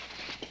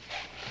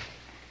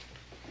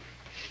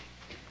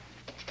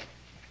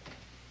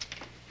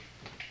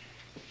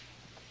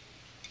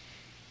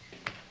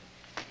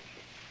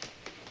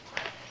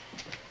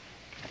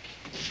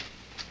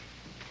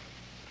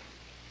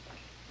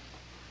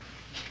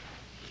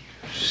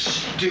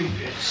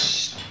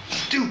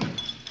 Stupid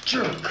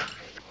jerk.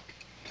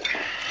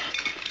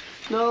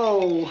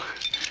 No,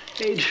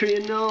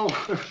 Adrian, no.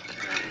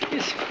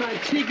 It's my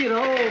ticket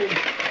home.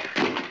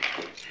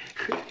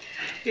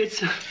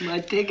 It's my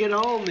ticket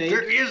home, mate.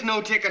 There is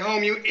no ticket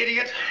home, you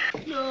idiot.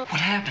 No. What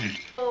happened?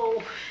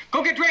 Oh.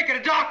 Go get Drake at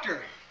a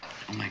doctor.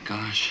 Oh, my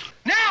gosh.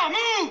 Now,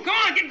 move! Come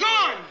on, get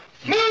going!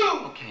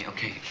 Move! Okay,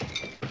 okay.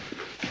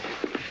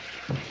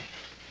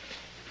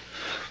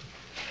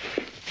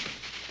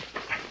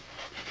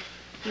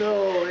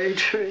 No,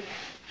 Adrian.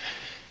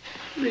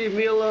 Leave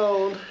me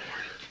alone.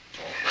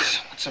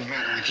 What's the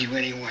matter with you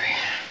anyway?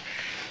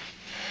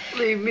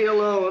 Leave me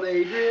alone,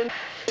 Adrian.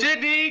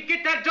 Sidney,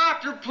 get that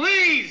doctor,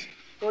 please!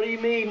 What do you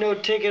mean, no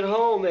ticket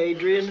home,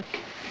 Adrian?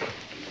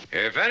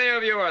 If any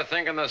of you are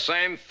thinking the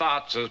same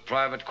thoughts as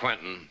Private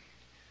Quentin,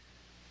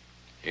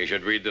 you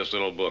should read this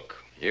little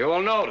book. You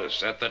will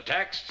notice that the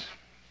text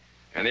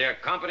and the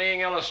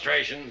accompanying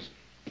illustrations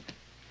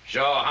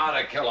show how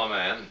to kill a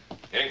man,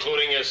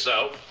 including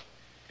yourself,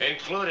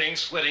 including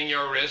slitting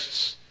your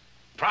wrists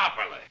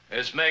properly.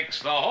 This makes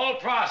the whole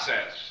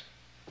process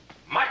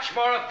much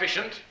more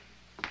efficient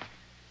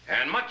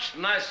and much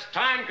less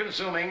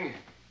time-consuming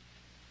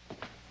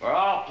for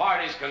all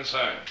parties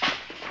concerned.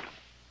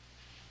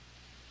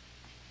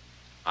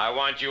 I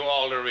want you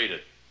all to read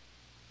it.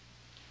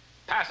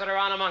 Pass it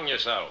around among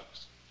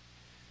yourselves.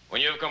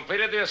 When you've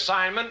completed the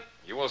assignment,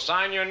 you will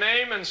sign your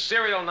name and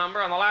serial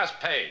number on the last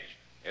page.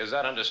 Is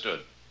that understood?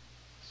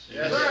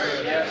 Yes,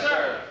 sir. Yes,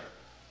 sir.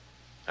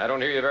 I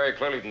don't hear you very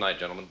clearly tonight,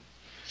 gentlemen.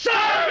 Sir!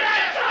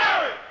 Yes,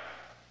 sir!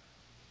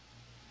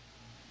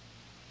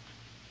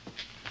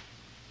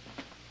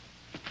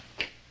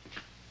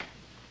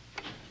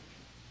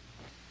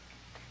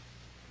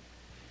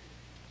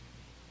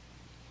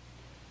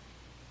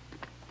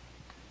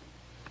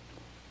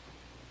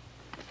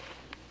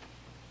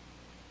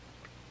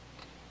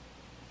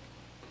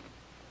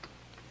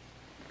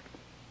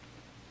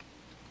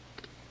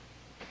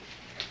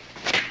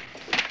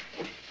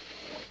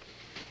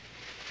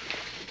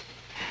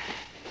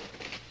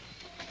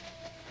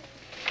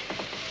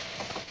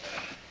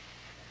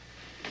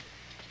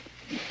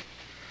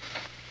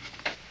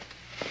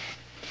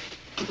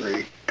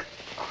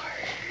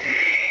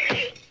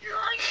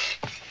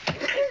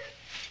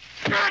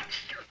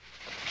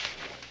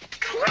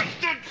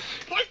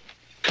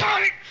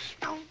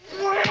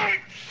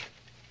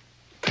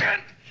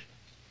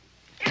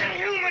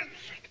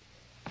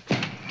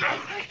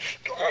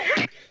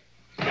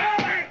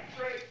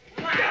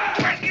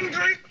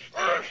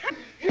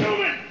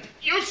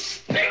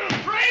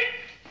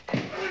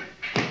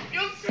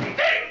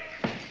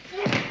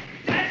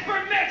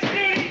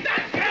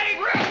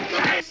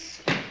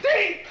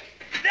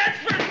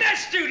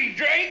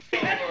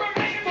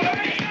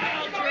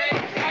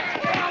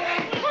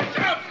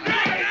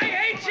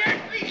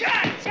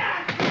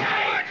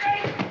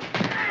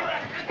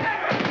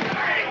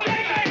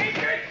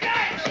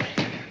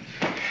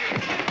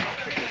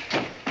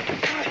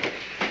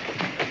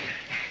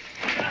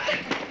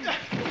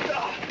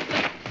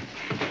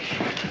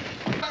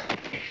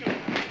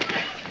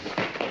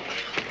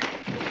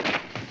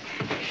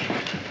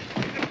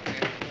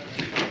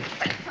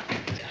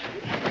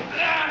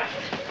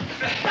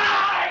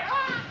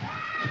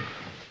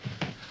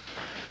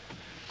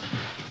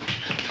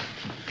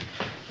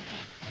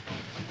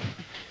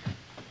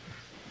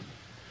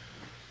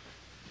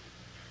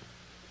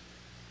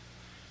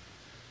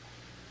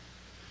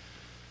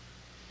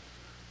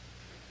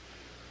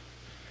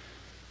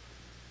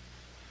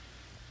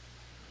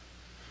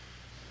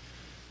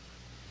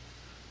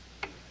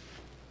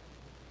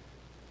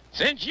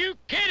 Since you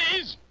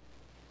kiddies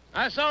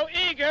are so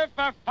eager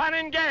for fun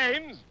and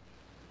games,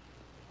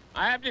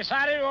 I have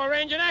decided to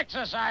arrange an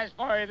exercise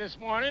for you this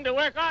morning to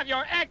work off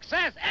your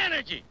excess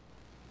energy.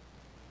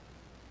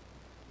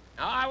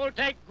 Now, I will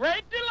take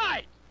great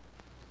delight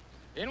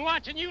in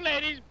watching you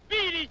ladies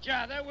beat each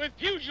other with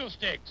pugil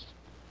sticks.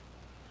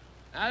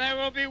 Now, there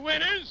will be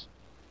winners,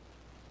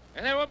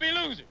 and there will be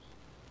losers.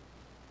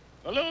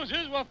 The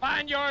losers will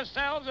find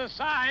yourselves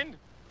assigned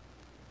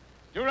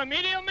to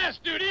remedial mess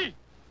duty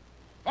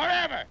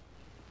forever.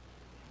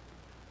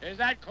 Is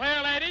that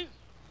clear, ladies?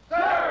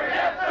 Sir,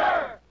 yes,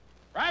 sir.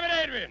 Private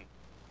Adrian.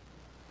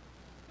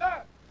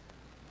 Sir.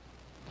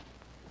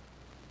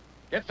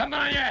 Get something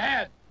on your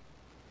head.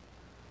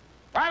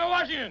 Private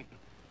Washington.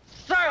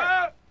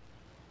 Sir.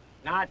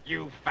 Not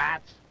you,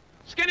 Fats.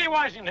 Skinny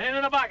Washington,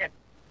 into the bucket.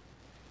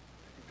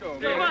 Come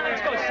on,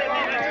 let's go, Sidney.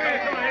 Let's go.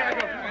 Come on, here we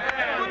go.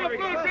 Come on,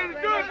 go, Sidney.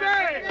 Do it,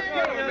 man.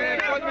 Go, man.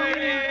 Come on,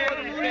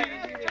 man.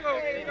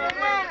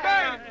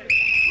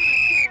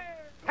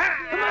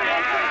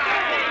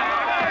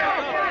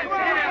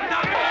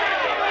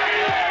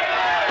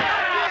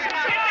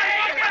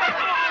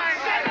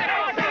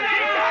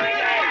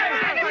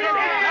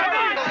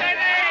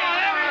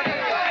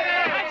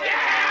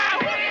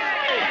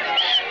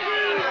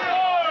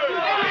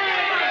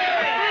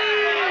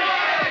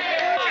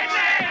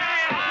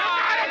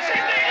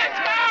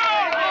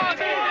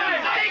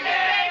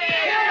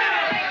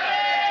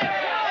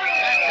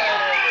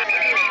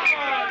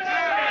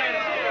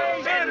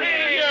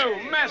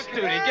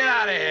 Duty, get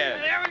out of here.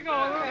 There we go.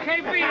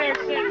 Can't be there,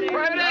 Sidney.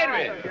 Private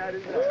Adrian.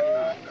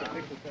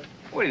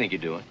 What do you think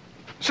you're doing?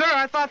 Sir,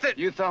 I thought that...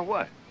 You thought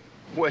what?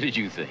 What did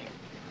you think?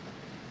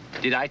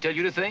 Did I tell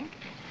you to think?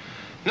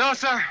 No,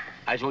 sir.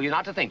 I told you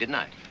not to think, didn't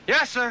I?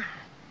 Yes, sir.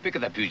 Pick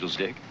up that pugil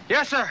stick.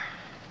 Yes, sir.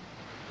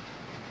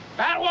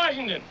 Pat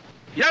Washington.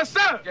 Yes,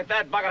 sir. Get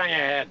that bucket on your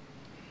head.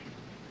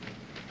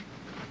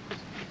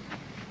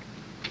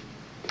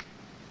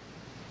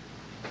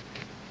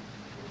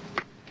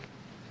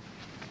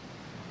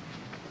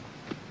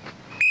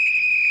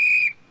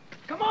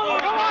 Come on,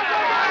 come on,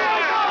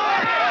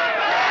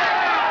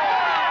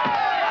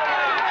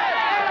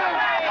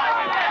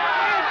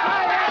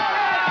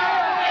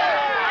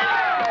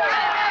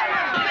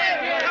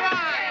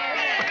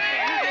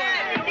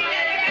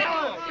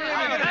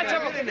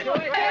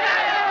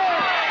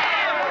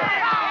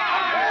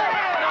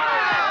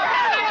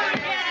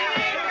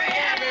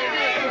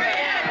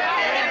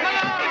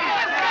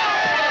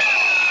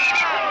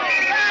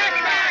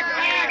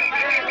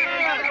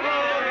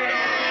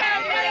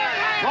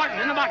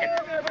 Martin, in the bucket.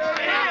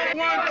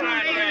 1, 2,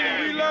 3,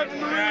 we love the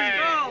Marines.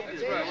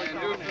 That's right, what you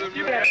do for the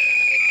Marines.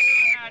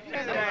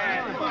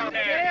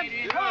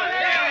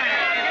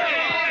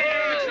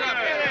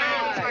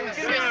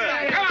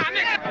 Come on,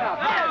 Nick. Come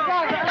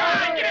on,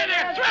 get in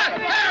there. Thrust,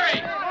 hurry.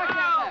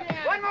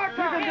 One more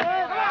time.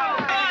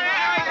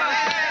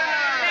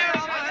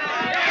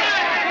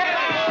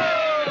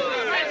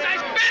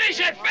 Finish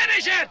it,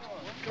 finish it.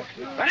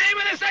 The name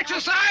of this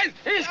exercise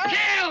is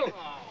kill.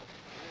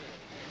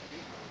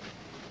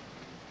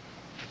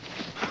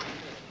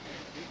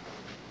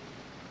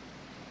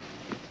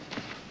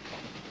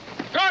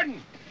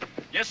 Gordon.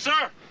 Yes,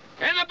 sir.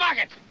 In the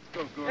bucket.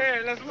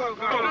 Hey, let's go.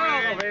 Come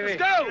on, baby.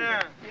 Let's go.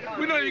 Yeah.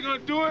 We know you're going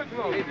to do it.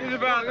 It's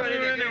about you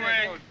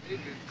anyway.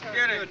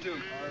 Get it.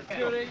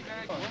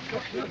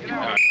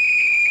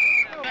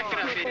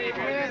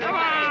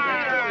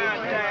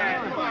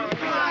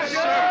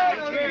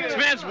 This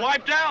man's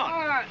wiped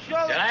out.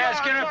 Did I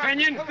ask your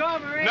opinion?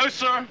 No,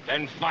 sir.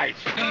 Then fight.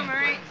 Go,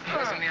 Marine.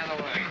 Listen the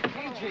other way.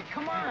 Adrian,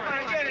 come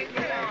on. Get it.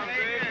 Get on,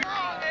 baby.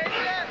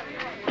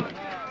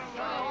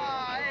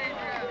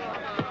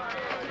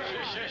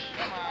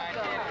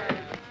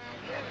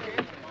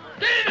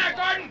 Get in there,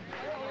 Gordon!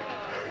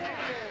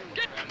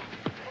 Get...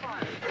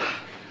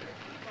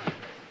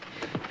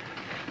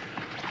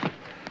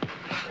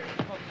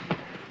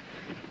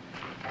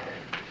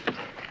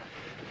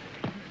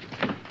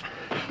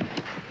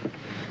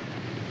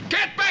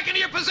 Get back into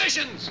your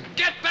positions!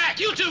 Get back!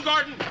 You too,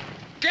 Gordon!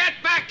 Get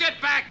back, get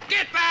back,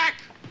 get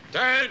back!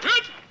 Turn it!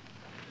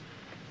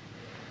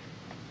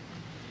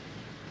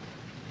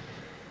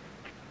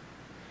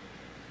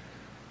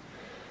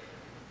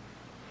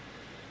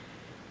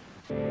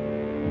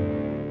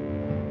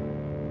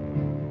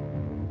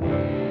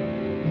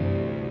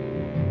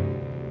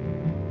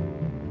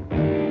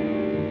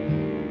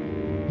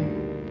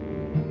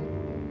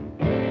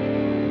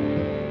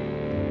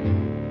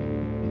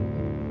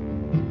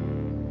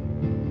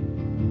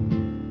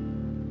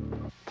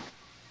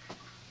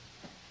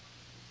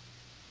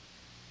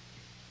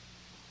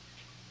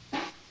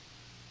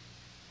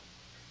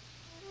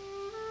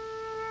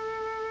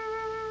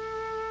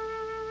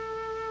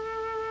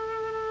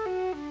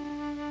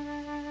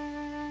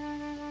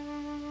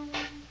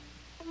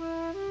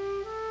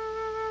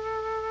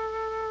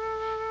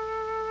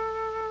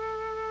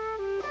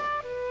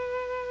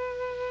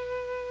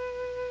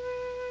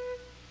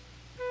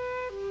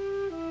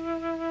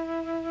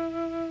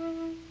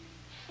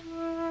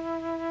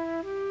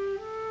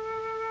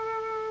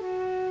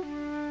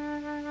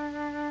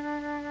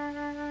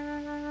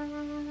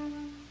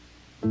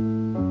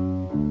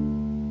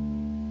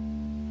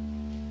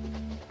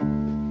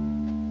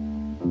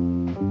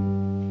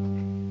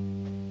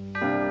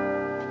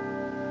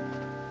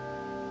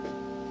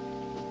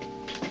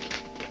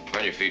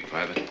 On your feet,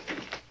 Private.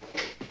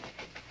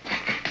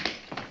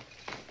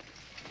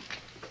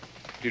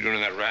 What are you doing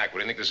in that rack? What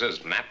do you think this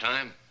is, nap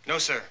time? No,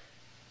 sir.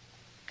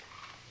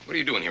 What are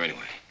you doing here anyway?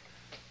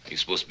 Are you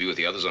supposed to be with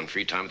the others on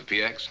free time at the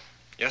PX?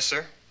 Yes,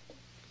 sir.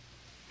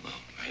 Well,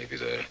 maybe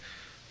the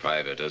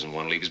private doesn't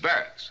want to leave his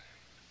barracks.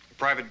 The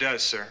private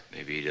does, sir.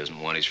 Maybe he doesn't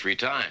want his free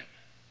time.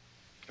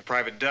 The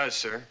private does,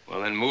 sir.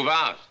 Well, then move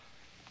out.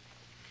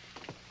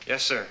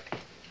 Yes, sir.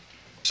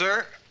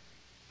 Sir,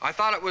 I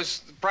thought it was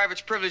the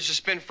private's privilege to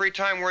spend free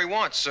time where he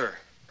wants, sir.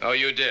 Oh,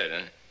 you did,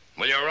 huh?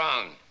 Well, you're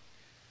wrong.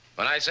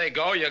 When I say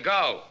go, you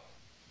go.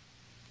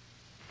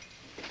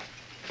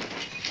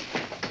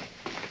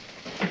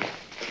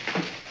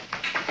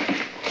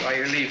 By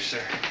your leave,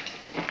 sir.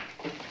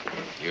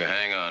 You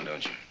hang on,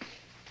 don't you?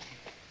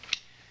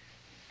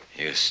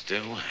 You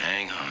still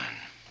hang on.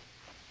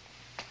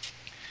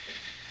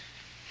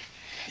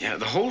 Yeah,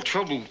 the whole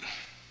trouble...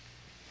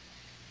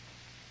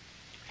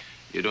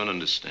 You don't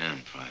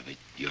understand, Private.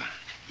 You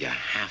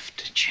have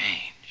to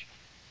change.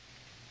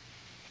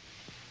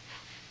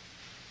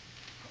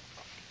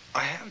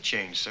 I have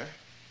changed, sir.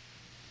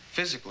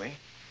 Physically.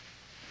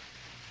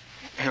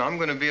 And I'm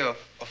going to be a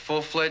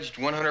full-fledged,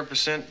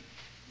 100%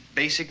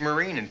 basic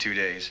Marine in 2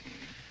 days.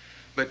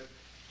 But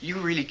you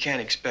really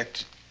can't expect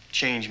to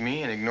change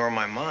me and ignore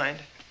my mind.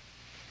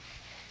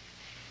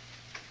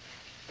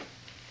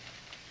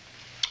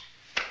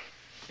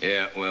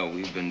 Yeah, well,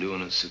 we've been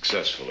doing it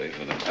successfully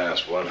for the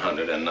past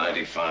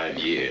 195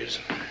 years.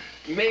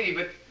 Maybe,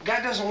 but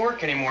that doesn't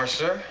work anymore,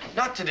 sir.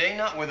 Not today,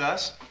 not with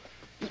us.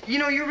 You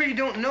know, you really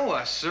don't know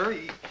us, sir.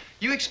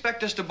 You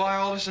expect us to buy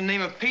all this in the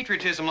name of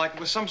patriotism like it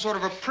was some sort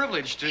of a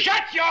privilege to...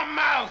 Shut your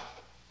mouth!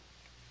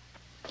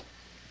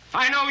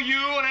 I know you,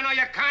 and I know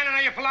your kind, and I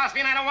know your philosophy,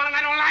 and I don't want it, and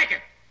I don't like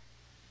it.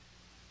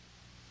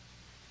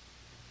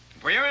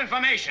 For your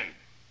information,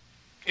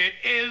 it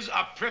is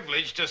a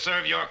privilege to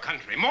serve your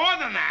country. More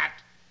than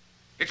that,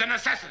 it's a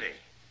necessity,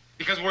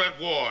 because we're at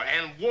war,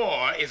 and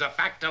war is a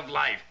fact of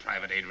life,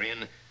 Private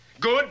Adrian.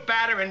 Good,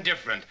 bad, or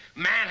indifferent,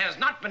 man has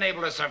not been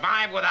able to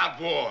survive without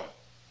war.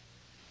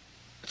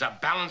 It's a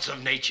balance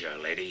of nature,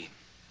 lady.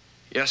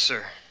 Yes,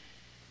 sir.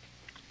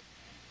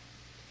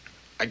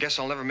 I guess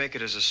I'll never make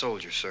it as a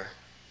soldier, sir.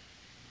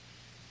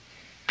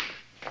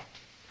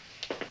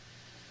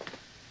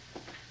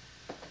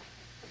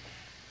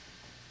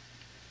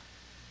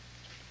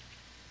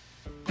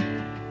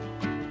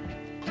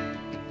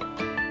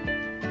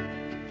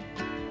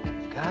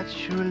 God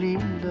surely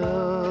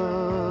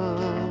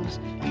loves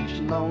each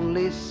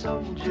lonely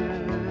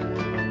soldier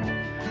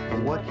for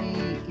what he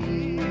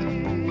is,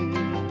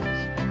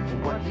 for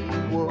what he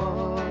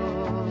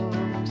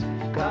was.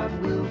 God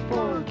will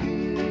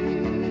forgive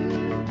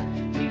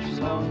each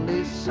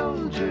lonely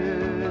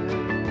soldier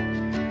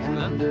and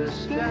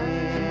understand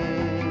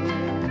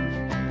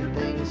the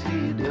things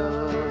he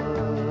does.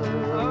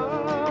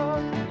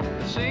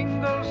 The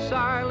single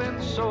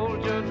silent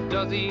soldier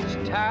does each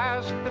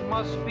task that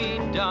must be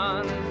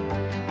done.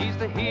 He's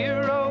the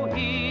hero,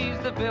 he's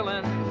the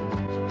villain,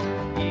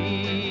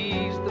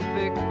 he's the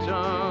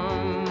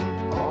victim,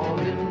 all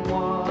in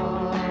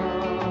one.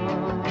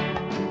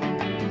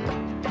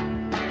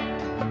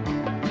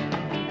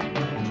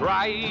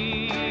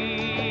 Tribes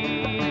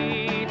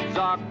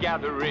are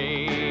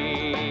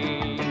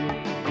gathering,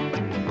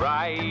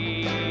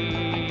 tribes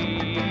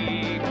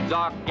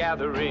are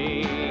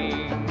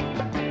gathering.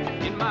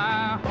 In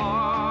my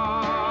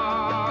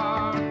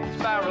heart,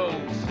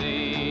 sparrows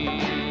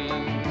sing.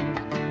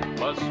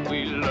 Must we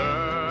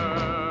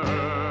learn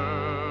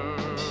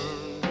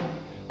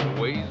the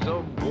ways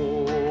of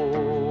war?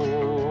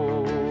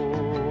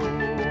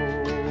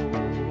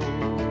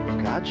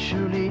 God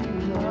surely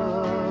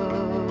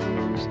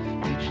loves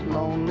each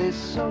lonely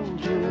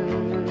soldier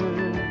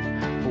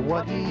for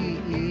what he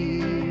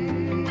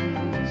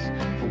is,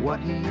 for what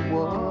he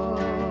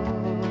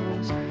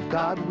was.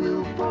 God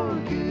will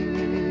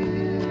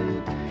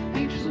forgive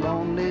each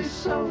lonely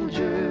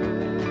soldier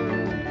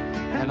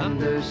and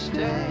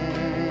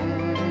understand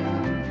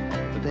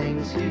the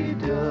things he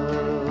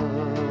does.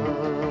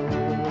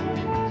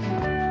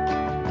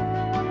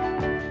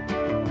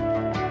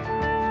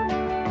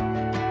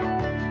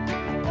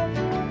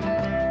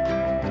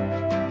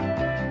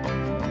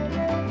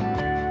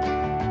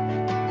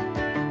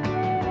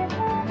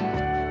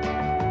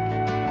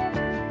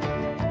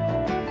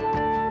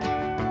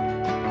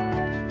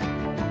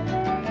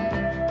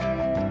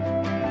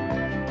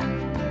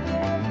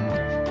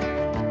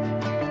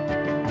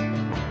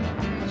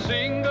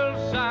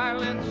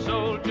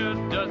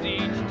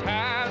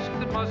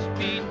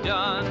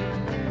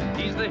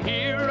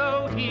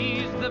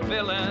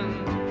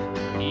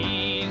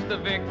 He's the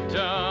victim.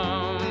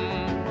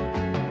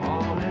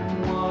 All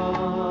in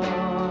one.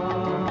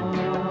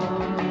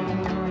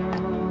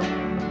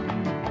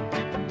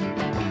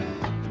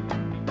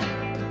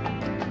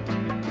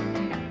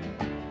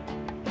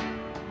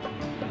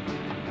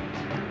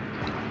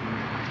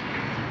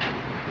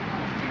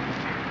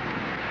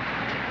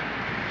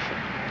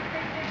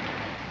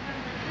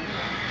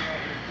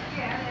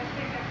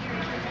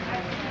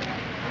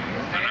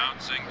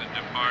 Announcing the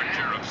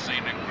departure of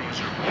scenic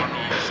cruiser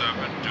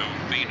 1072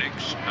 V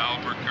Phoenix,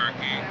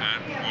 Albuquerque,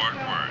 and Fort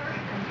Worth.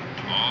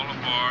 All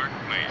aboard,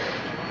 please.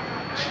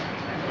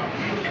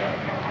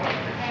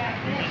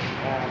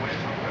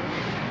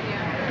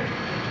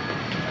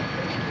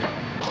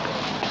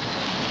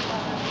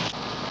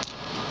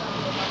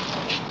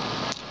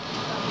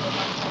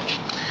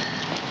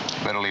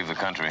 Better leave the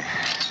country.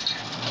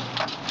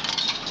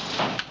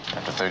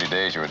 After 30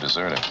 days, you're a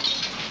deserter.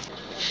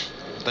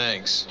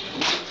 Thanks.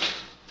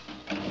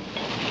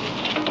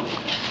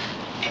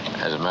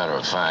 As a matter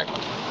of fact,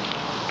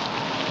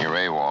 you're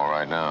AWOL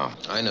right now.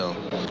 I know.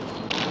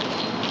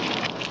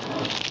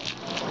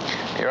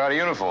 You're out of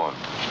uniform.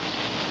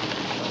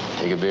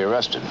 You could be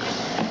arrested.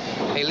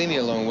 Hey, leave me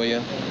alone, will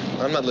you?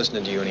 I'm not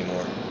listening to you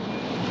anymore.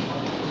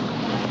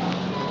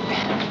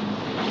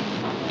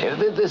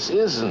 This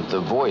isn't the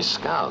Boy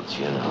Scouts,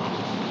 you know.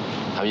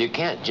 I mean, you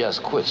can't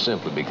just quit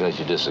simply because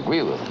you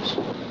disagree with us.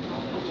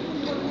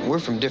 We're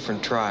from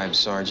different tribes,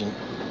 Sergeant.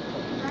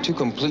 Two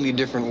completely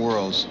different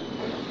worlds.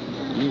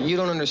 You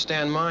don't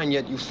understand mine,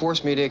 yet you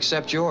force me to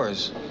accept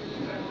yours.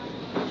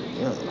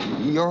 You know,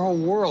 your whole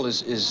world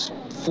is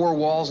four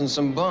walls and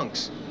some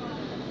bunks.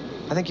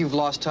 I think you've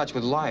lost touch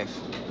with life.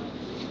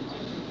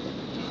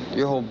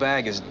 Your whole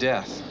bag is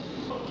death.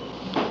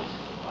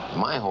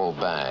 My whole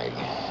bag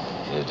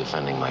is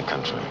defending my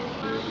country.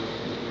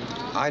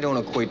 I don't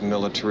equate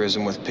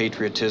militarism with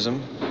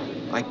patriotism.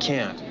 I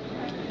can't.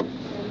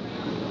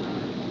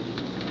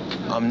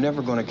 I'm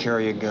never going to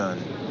carry a gun,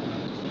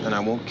 and I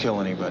won't kill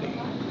anybody.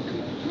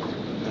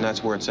 And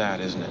that's where it's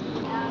at, isn't it?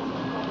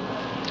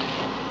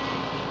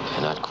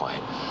 Not quite.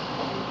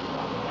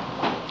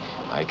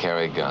 I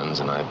carry guns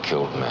and I've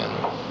killed men.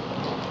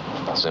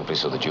 Simply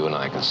so that you and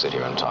I can sit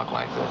here and talk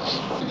like this.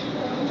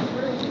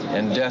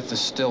 And death is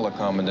still a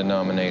common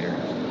denominator.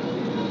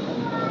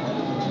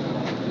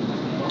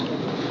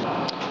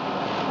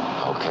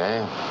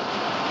 Okay.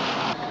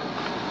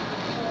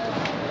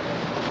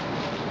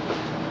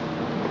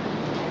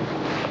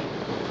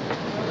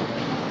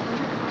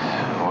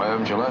 Why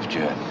haven't you left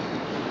yet?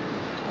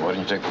 Why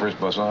didn't you take the first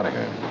bus out of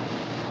here?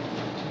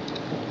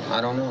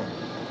 I don't know.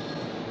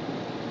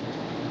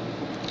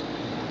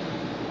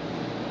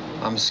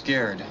 I'm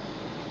scared.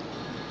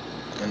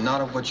 And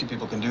not of what you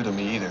people can do to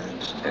me either.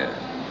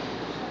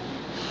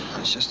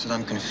 It's just that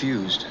I'm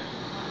confused.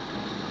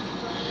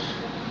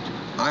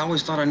 I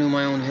always thought I knew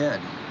my own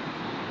head.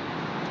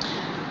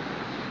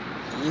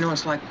 You know,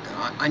 it's like,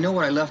 I know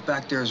what I left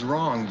back there is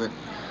wrong, but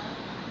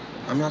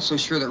I'm not so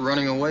sure that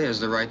running away is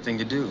the right thing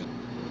to do.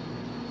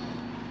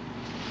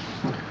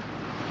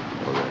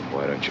 Well, then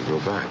why don't you go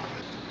back?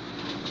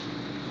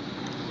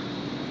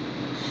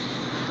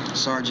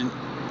 Sergeant,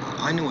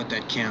 I know what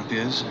that camp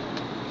is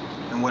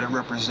and what it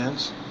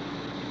represents.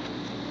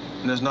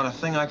 And there's not a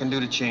thing I can do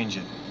to change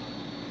it.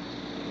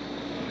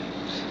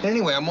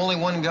 Anyway, I'm only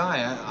one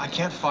guy. I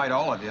can't fight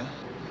all of you.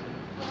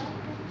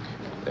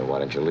 Then why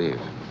don't you leave?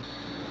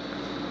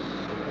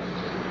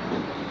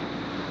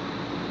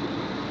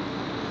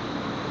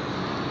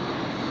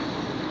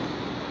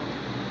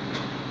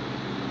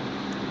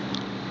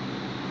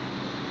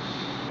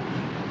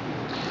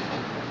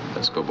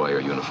 Let's go buy your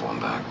uniform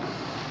back.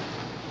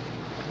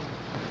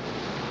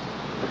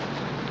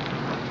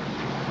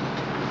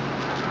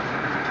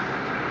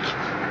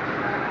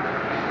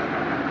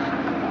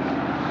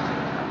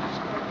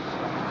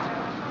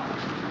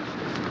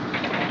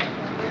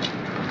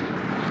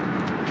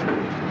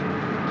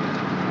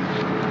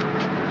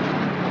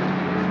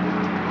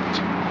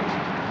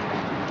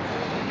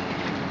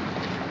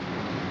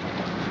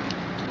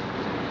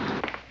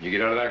 You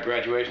get out of that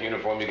graduation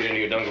uniform, you get into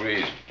your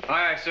dungarees.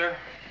 Aye, aye, sir.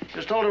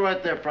 Just hold it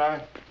right there,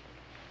 Private.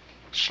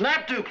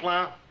 Snap to,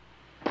 clown.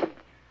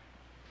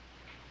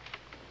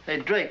 Hey,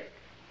 Drake.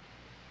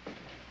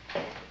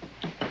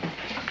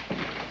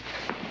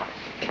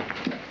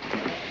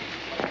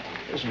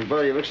 Listen,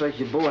 buddy, it looks like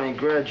your boy ain't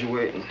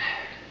graduating.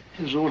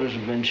 His orders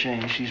have been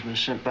changed. He's been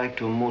sent back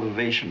to a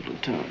motivation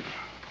platoon.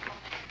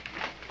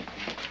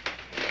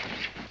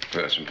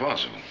 That's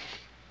impossible.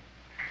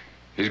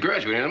 He's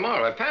graduating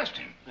tomorrow. I passed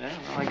him. Yeah,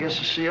 well, I guess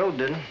the CO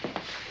didn't.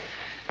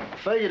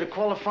 Failure to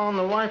qualify on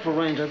the rifle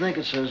range, I think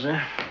it says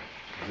there.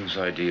 Whose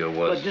idea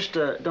was... But just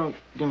don't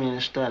give me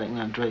any static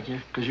now, Drake,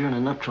 here, because you're in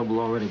enough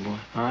trouble already, boy,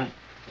 all right?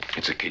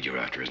 It's a kid you're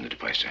after, isn't it,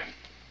 DePaisa?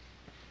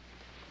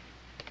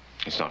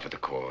 It's not for the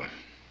Corps.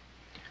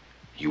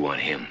 You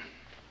want him.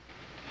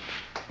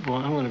 Boy,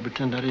 I'm going to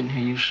pretend I didn't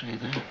hear you say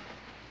that.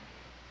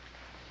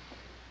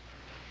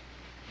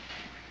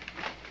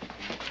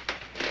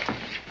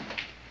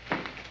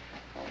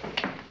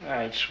 All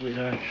right,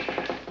 sweetheart.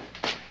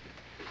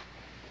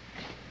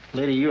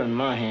 Lady, you're in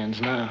my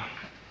hands now.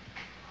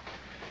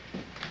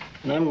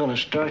 And I'm going to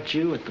start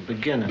you at the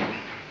beginning.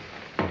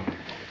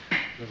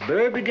 The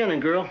very beginning,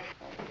 girl.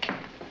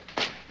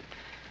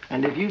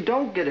 And if you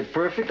don't get it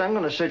perfect, I'm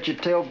going to set your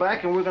tail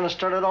back and we're going to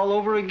start it all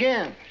over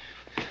again.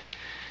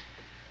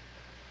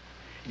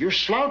 You're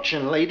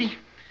slouching, lady.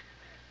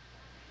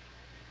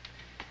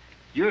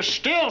 You're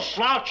still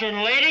slouching,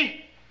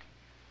 lady.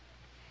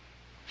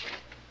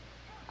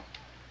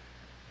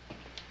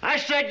 I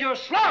said you're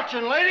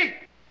slouching, lady.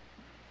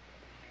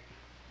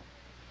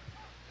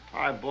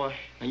 All right, boy.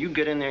 Now you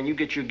get in there and you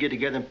get your gear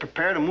together and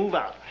prepare to move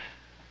out.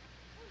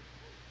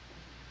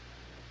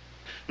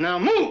 Now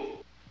move!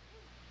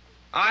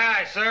 Aye,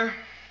 aye, sir.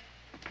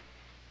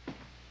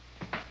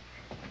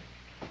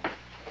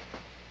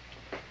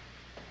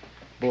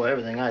 Boy,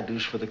 everything I do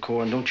is for the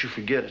Corps, and don't you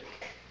forget it.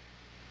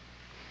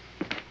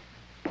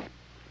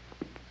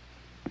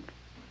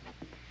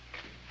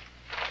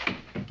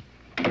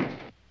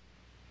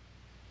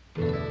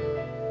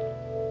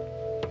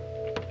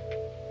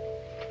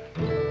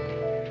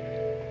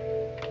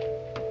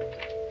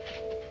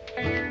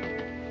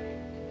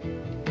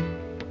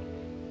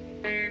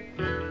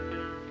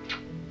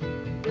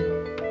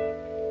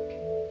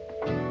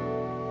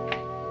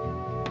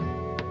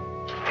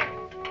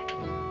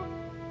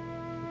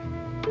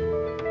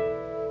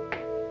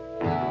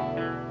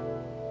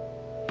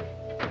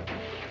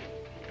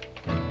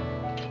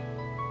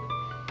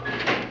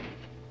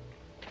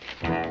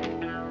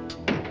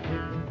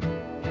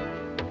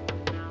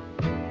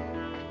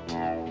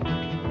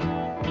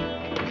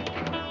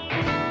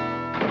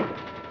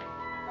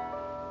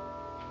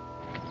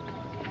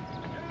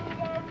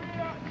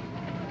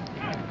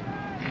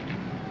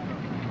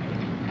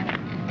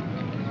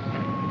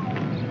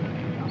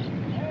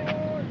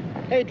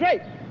 Hey,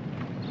 Drake.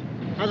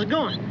 How's it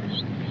going?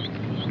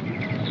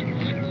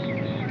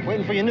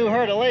 Waiting for your new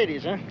herd of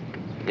ladies, huh?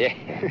 Yeah.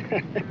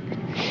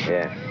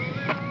 Yeah.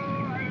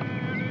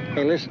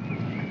 Hey, listen.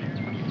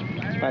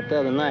 About the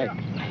other night.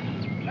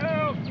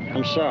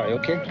 I'm sorry,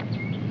 okay?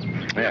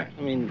 Yeah.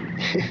 I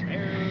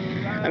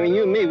mean,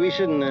 you and me, we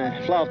shouldn't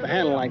fly off the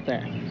handle like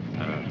that.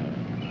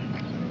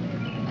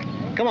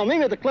 Come on, meet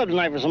me at the club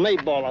tonight for some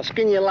 8-ball. I'll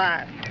skin you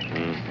alive.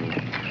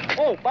 Mm-hmm.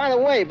 Oh, by the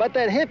way, about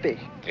that hippie.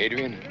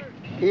 Adrian?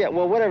 Yeah,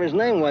 well, whatever his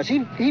name was, he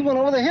went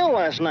over the hill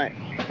last night.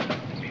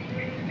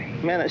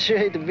 Man, I sure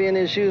hate to be in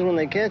his shoes when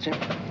they catch him.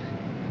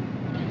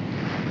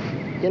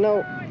 You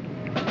know,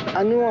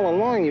 I knew all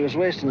along you was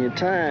wasting your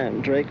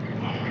time, Drake.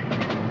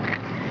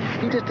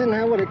 You just didn't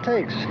have what it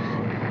takes.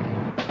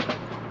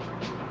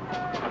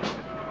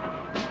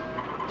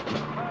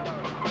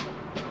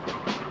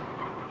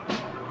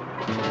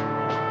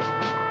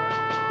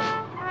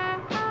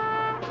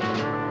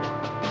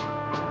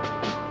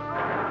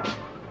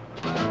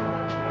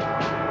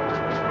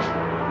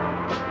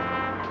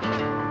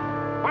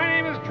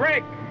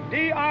 Drake,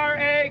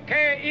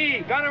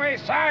 D-R-A-K-E, Gunnery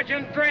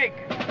Sergeant Drake.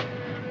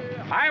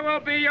 I will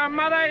be your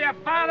mother, your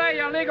father,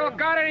 your legal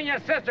guardian, and your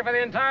sister for the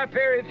entire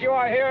period you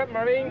are here at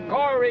Marine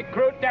Corps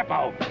Recruit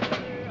Depot.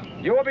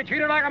 You will be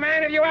treated like a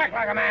man if you act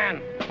like a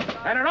man.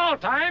 And at all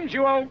times,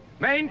 you will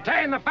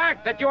maintain the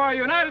fact that you are a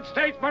United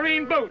States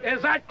Marine boot.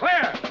 Is that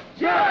clear?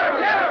 Sir,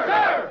 yes,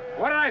 sir.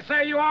 What did I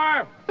say you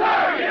are?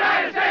 Sir,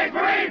 United States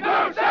Marine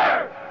boot,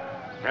 sir.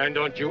 And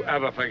don't you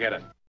ever forget it.